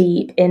really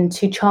deep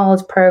into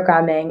child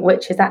programming,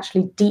 which is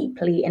actually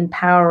deeply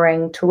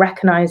empowering to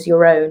recognize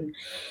your own.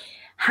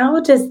 How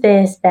does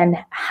this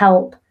then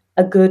help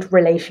a good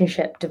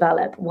relationship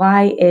develop?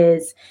 Why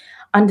is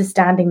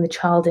understanding the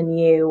child in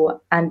you,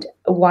 and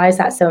why is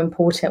that so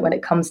important when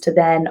it comes to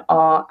then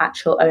our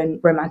actual own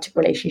romantic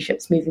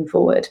relationships moving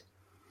forward?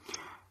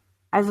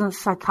 As a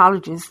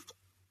psychologist,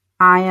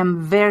 I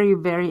am very,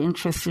 very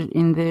interested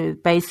in the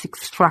basic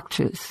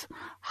structures,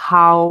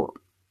 how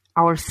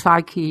our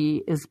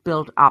psyche is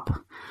built up.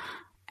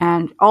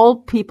 And all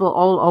people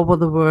all over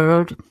the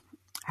world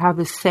have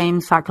the same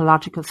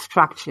psychological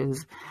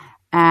structures.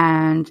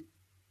 And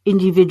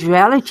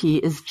individuality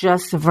is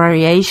just a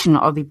variation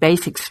of the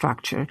basic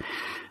structure.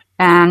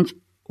 And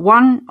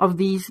one of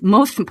these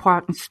most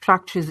important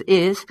structures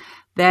is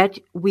that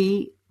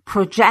we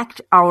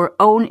project our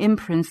own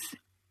imprints,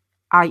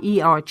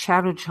 i.e. our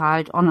shadow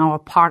child, on our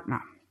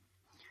partner.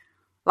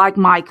 Like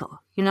Michael,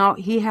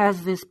 he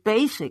has this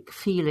basic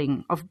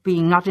feeling of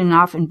being not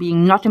enough and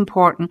being not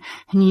important,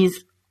 and he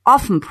is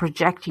often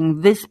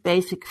projecting this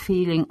basic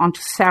feeling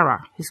onto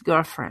Sarah, his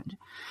girlfriend.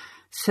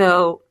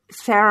 So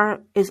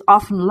Sarah is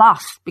often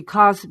lost,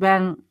 because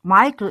when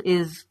Michael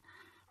is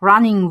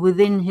running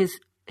within his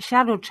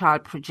shadow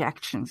child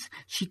projections,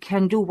 she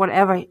can do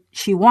whatever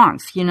she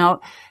wants,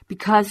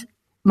 because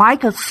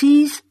Michael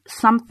sees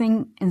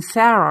something in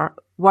Sarah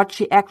what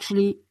she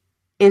actually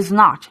is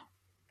not.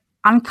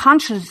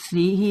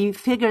 Unconsciously, he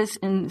figures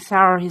in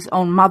Sarah his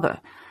own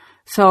mother.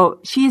 So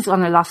she's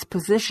on a lost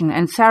position.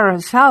 And Sarah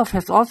herself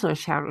has also a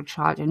shadow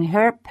child, and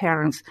her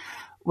parents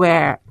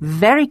were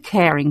very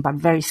caring but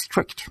very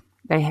strict.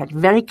 They had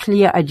very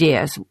clear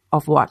ideas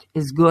of what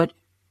is good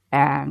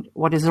and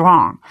what is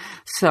wrong.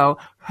 So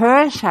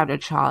her shadow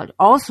child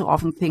also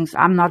often thinks,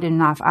 I'm not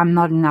enough,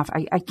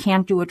 I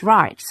can't do it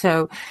right.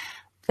 So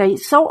they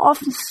so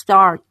often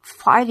start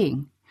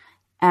fighting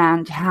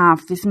and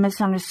have these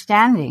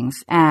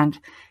misunderstandings.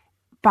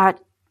 But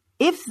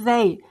if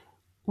they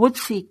would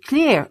see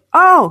clear,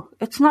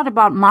 it's not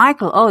about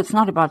Michael, it's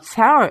not about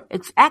Sarah,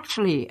 it's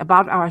actually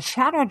about our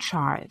shadow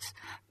child,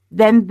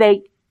 then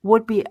they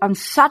would be on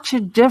such a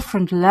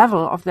different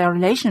level of their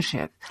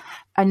relationship.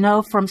 I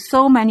know from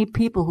so many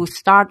people who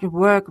started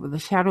work with a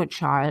shadow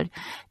child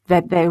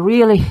that they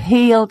really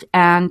healed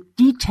and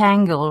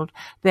detangled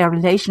their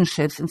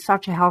relationships in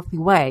such a healthy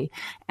way.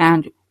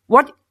 And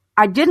what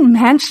I didn't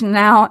mention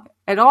now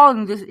at all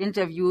in this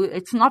interview,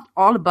 it's not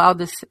all about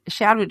the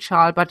shadow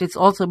child, but it's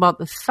also about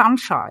the sun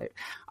child.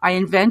 I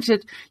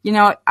invented,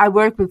 I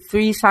work with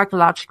 3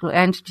 psychological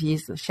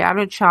entities: the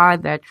shadow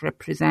child that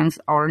represents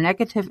our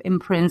negative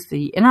imprints,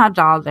 the inner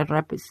adult that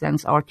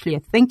represents our clear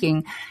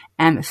thinking,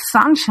 and the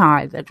sun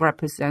child that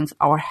represents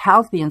our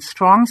healthy and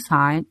strong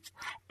side,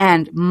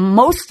 and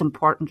most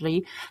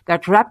importantly,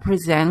 that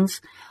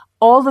represents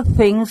all the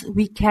things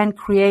we can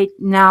create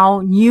now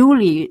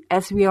newly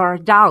as we are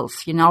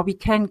adults. We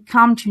can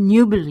come to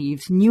new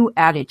beliefs, new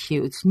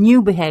attitudes,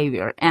 new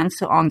behavior, and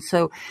so on.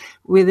 So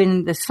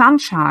within the sun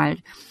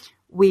child,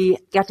 we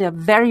get a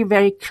very,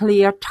 very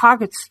clear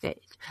target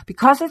state,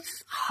 because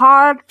it's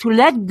hard to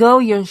let go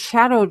your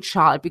shadow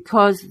child,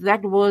 because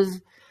that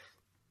was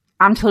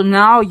until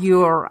now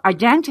your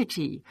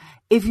identity.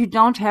 If you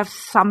don't have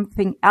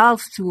something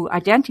else to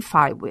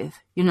identify with,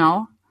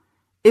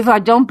 if I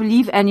don't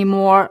believe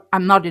anymore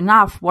I'm not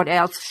enough, what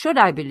else should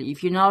I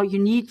believe? You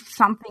need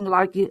something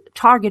like a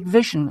target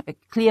vision, a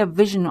clear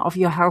vision of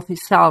your healthy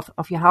self,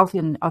 of your healthy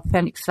and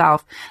authentic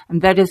self.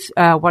 And that is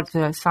what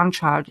the sun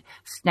child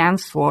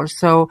stands for.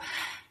 So,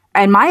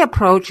 and my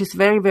approach is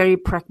very, very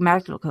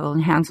pragmatical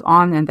and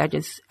hands-on. And that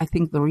is, I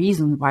think, the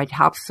reason why it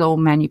helps so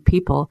many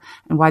people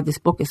and why this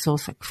book is so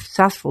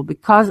successful,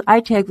 because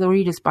I take the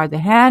readers by the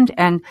hand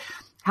and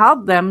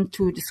help them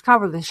to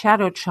discover the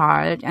shadow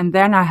child, and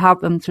then I help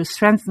them to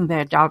strengthen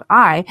their adult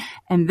I,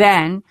 and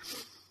then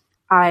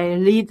I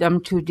lead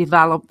them to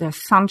develop their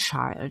sun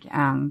child.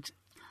 And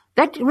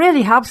that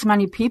really helps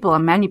many people,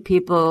 and many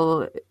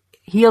people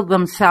heal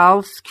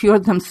themselves, cure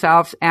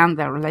themselves and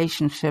their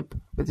relationship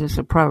with this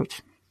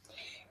approach.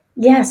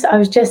 Yes, I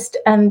was just,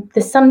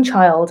 the sun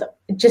child,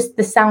 just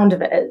the sound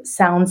of it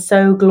sounds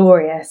so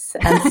glorious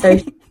and so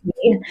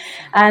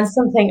and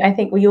something I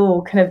think we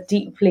all kind of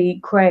deeply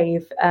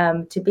crave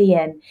to be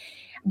in.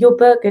 Your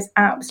book is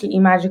absolutely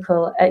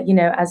magical.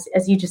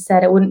 As you just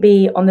said, it wouldn't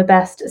be on the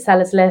best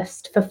sellers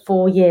list for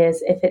 4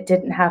 years if it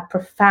didn't have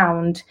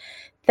profound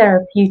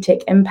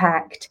therapeutic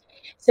impact.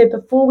 So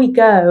before we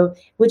go,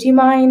 would you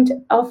mind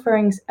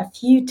offering a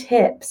few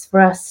tips for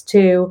us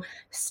to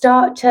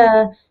start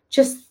to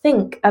just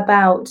think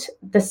about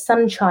the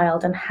sun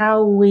child and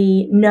how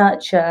we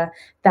nurture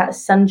that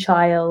sun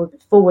child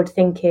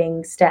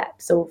forward-thinking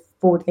steps or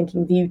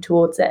forward-thinking view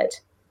towards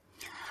it?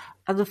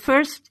 The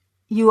first,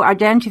 you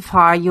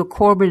identify your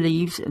core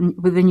beliefs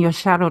within your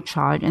shadow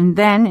child. And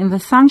then in the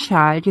sun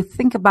child, you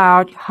think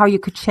about how you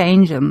could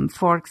change them.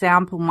 For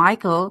example,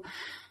 Michael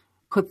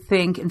could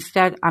think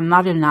instead, I'm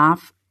not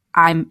enough,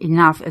 I'm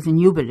enough as a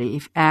new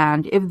belief.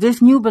 And if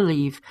this new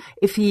belief,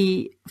 if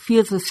he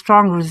feels a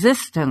strong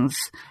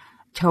resistance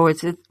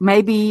towards it,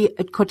 maybe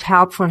it could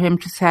help for him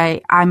to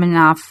say, I'm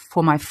enough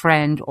for my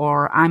friend,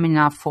 or I'm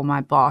enough for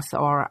my boss,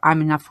 or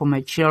I'm enough for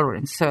my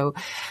children. So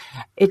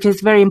it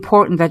is very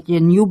important that your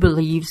new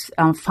beliefs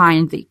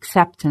find the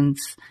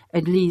acceptance,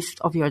 at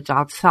least, of your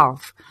adult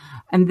self.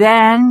 And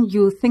then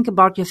you think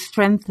about your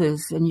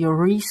strengths and your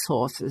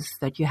resources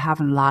that you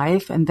have in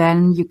life. And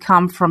then you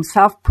come from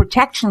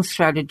self-protection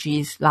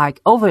strategies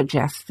like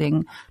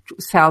over-adjusting to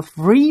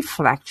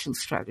self-reflection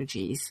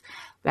strategies.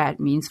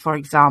 That means, for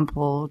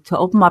example, to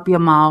open up your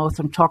mouth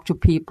and talk to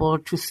people,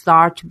 to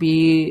start to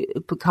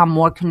become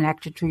more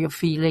connected to your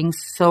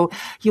feelings. So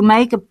you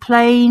make a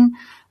plain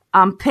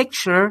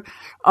picture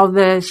of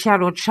the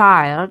shadow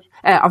child,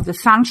 of the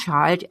sun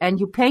child, and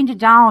you paint it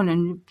down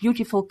in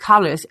beautiful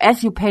colors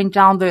as you paint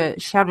down the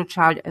shadow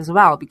child as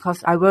well,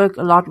 because I work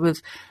a lot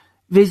with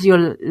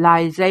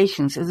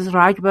visualizations. Is this the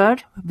right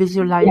word?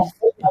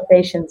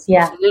 Visualizations,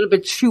 yeah. It's a little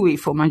bit chewy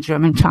for my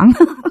German tongue.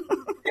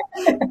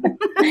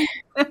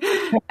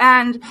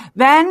 And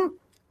then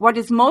what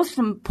is most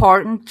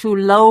important, to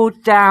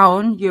load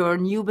down your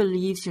new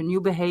beliefs, your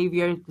new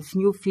behavior, these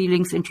new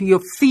feelings into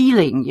your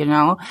feeling,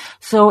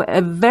 So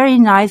a very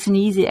nice and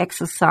easy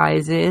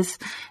exercise is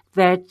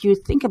that you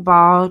think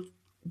about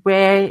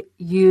where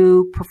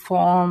you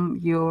perform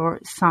your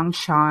sun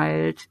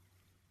child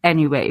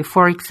anyway.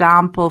 For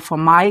example, for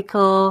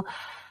Michael,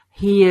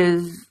 he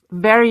is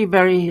very,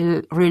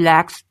 very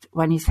relaxed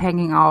when he's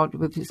hanging out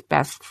with his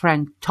best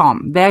friend,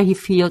 Tom. There he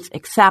feels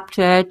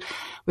accepted.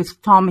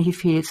 With Tom, he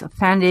feels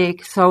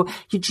authentic. So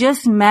you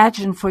just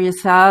imagine for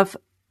yourself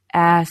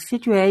a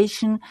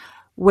situation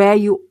where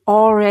you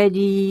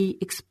already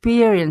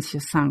experience your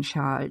sun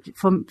child.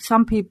 For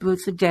some people,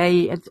 it's a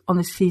day on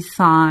the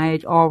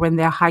seaside or when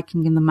they're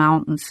hiking in the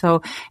mountains.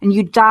 So, and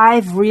you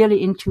dive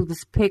really into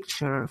this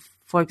picture.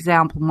 For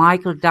example,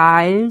 Michael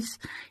dives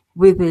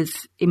with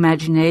his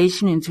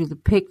imagination into the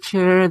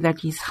picture that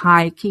he's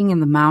hiking in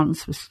the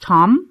mountains with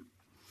Tom,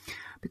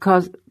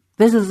 because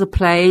this is a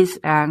place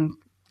and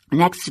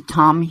next to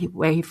Tom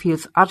where he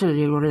feels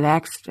utterly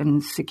relaxed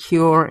and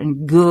secure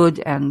and good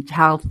and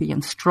healthy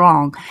and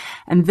strong.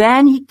 And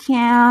then he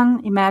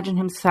can imagine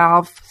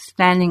himself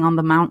standing on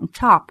the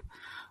mountaintop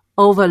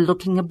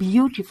overlooking a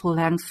beautiful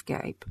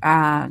landscape.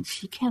 And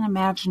he can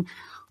imagine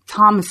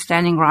Tom is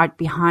standing right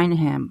behind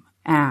him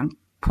and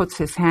puts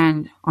his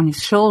hand on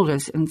his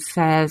shoulders and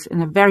says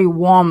in a very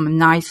warm and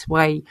nice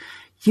way,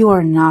 you are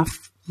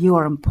enough, you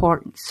are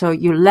important. So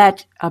you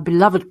let a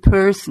beloved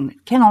person,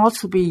 it can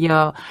also be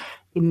your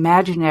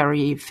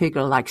imaginary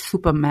figure like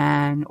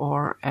Superman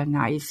or a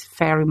nice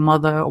fairy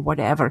mother or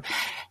whatever.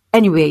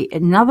 Anyway,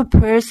 another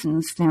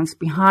person stands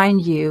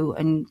behind you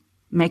and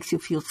makes you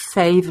feel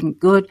safe and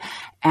good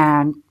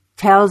and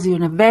tells you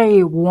in a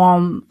very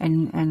warm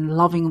and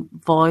loving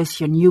voice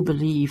your new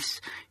beliefs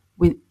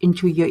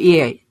into your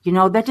ear.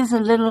 That is a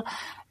little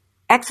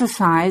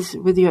exercise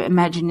with your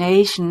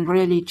imagination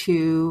really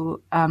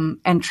to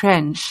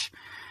entrench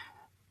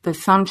the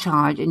sun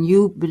child and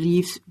new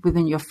beliefs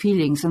within your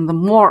feelings. And the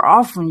more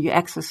often you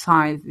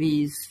exercise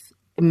these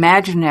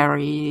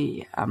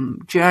imaginary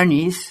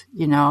journeys,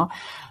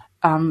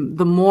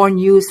 the more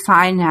new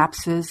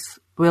synapses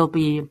will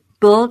be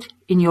built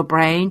in your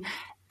brain.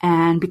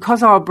 And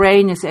because our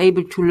brain is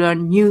able to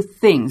learn new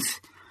things.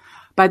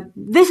 But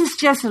this is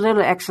just a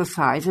little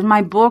exercise. In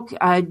my book,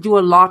 I do a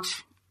lot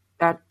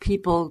that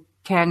people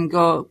can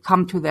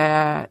come to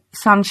their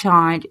sun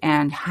child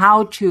and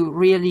how to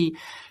really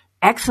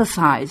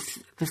exercise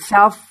the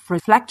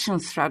self-reflection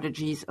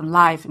strategies in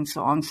life and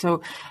so on.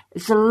 So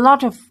it's a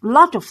lot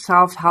of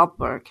self-help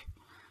work.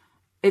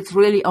 It's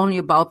really only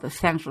about the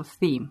central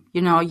theme.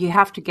 You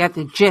have to get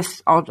the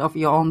gist out of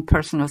your own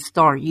personal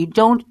story. You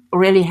don't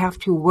really have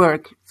to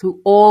work through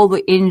all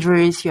the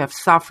injuries you have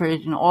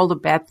suffered and all the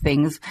bad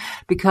things,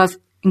 because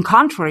in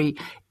contrary,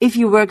 if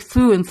you work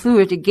through and through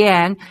it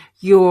again,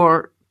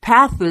 your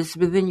pathways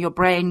within your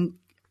brain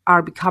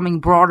are becoming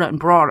broader and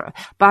broader.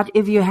 But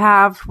if you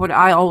have what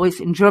I always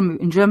in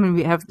German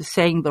we have the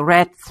saying, the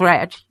red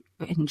thread.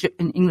 In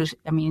English,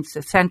 it's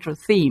the central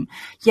theme.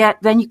 Yeah,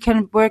 then you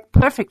can work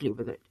perfectly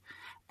with it.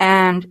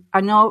 And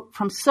I know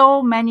from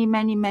so many,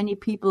 many, many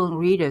people and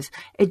readers,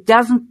 it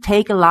doesn't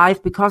take a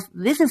life, because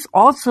this is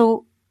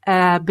also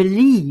a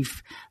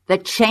belief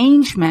that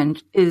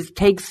changement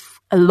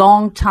takes a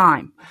long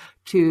time.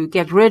 To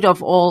get rid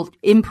of old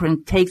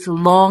imprint takes a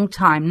long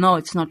time. No,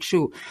 it's not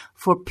true.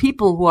 For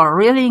people who are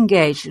really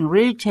engaged and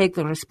really take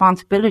the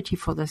responsibility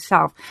for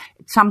themselves,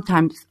 it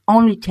sometimes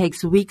only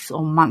takes weeks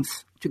or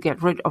months to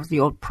get rid of the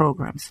old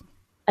programs.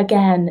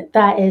 Again,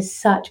 that is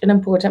such an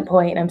important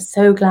point. I'm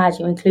so glad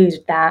you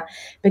included that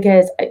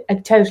because I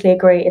totally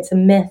agree. It's a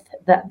myth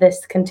that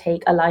this can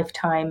take a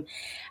lifetime.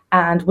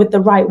 And with the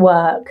right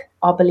work,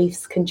 our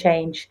beliefs can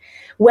change.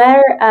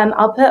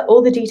 I'll put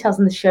all the details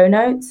in the show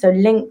notes, so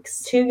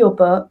links to your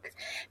book.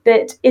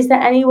 But is there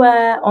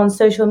anywhere on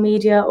social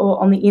media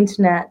or on the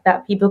internet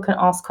that people can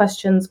ask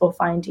questions or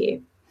find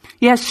you?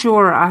 Yes,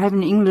 sure. I have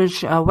an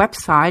English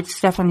website,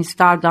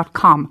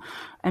 stephaniestahl.com.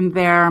 And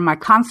there my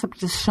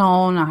concept is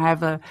shown. I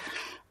have a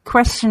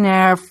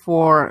questionnaire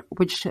for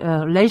which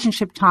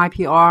relationship type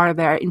you are.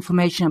 There are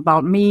information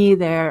about me.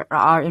 There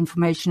are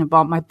information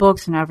about my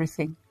books and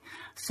everything.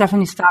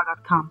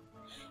 stephaniestahl.com.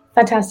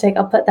 Fantastic.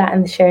 I'll put that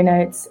in the show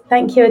notes.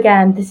 Thank you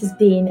again. This has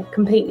been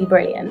completely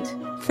brilliant.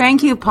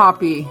 Thank you,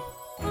 Poppy.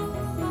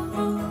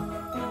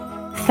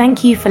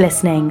 Thank you for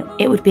listening.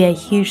 It would be a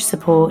huge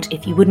support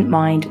if you wouldn't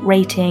mind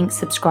rating,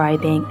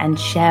 subscribing, and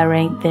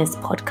sharing this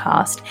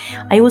podcast.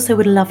 I also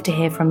would love to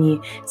hear from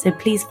you, so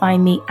please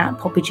find me at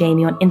Poppy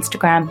Jamie on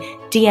Instagram,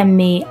 DM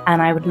me,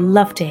 and I would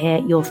love to hear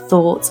your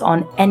thoughts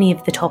on any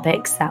of the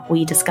topics that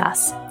we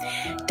discuss.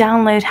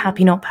 Download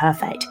Happy Not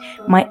Perfect,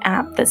 my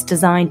app that's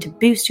designed to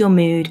boost your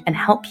mood and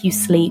help you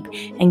sleep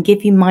and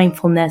give you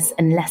mindfulness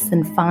in less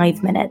than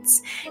 5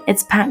 minutes.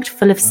 It's packed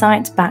full of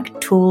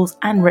science-backed tools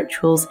and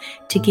rituals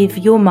to give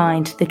your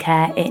mind the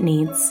care it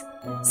needs.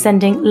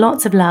 Sending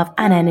lots of love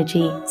and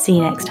energy. See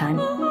you next time.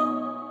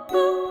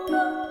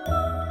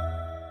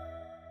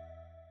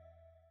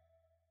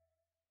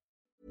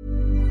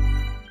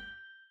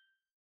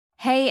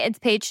 Hey, it's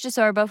Paige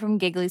DeSorbo from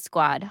Giggly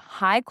Squad.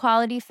 High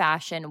quality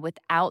fashion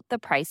without the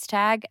price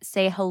tag.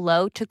 Say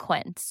hello to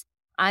Quince.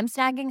 I'm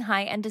snagging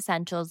high-end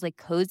essentials like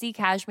cozy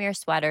cashmere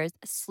sweaters,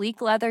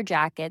 sleek leather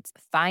jackets,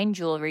 fine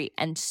jewelry,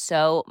 and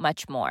so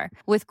much more.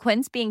 With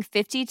Quince being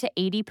 50 to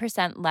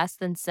 80% less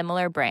than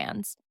similar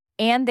brands.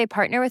 And they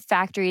partner with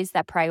factories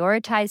that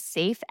prioritize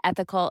safe,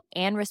 ethical,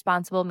 and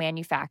responsible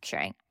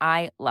manufacturing.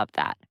 I love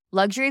that.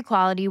 Luxury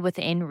quality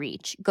within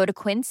reach. Go to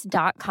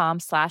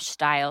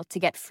quince.com/style to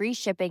get free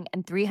shipping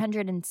and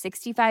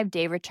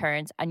 365-day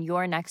returns on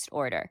your next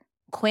order.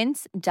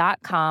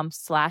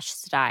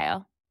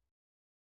 Quince.com/style.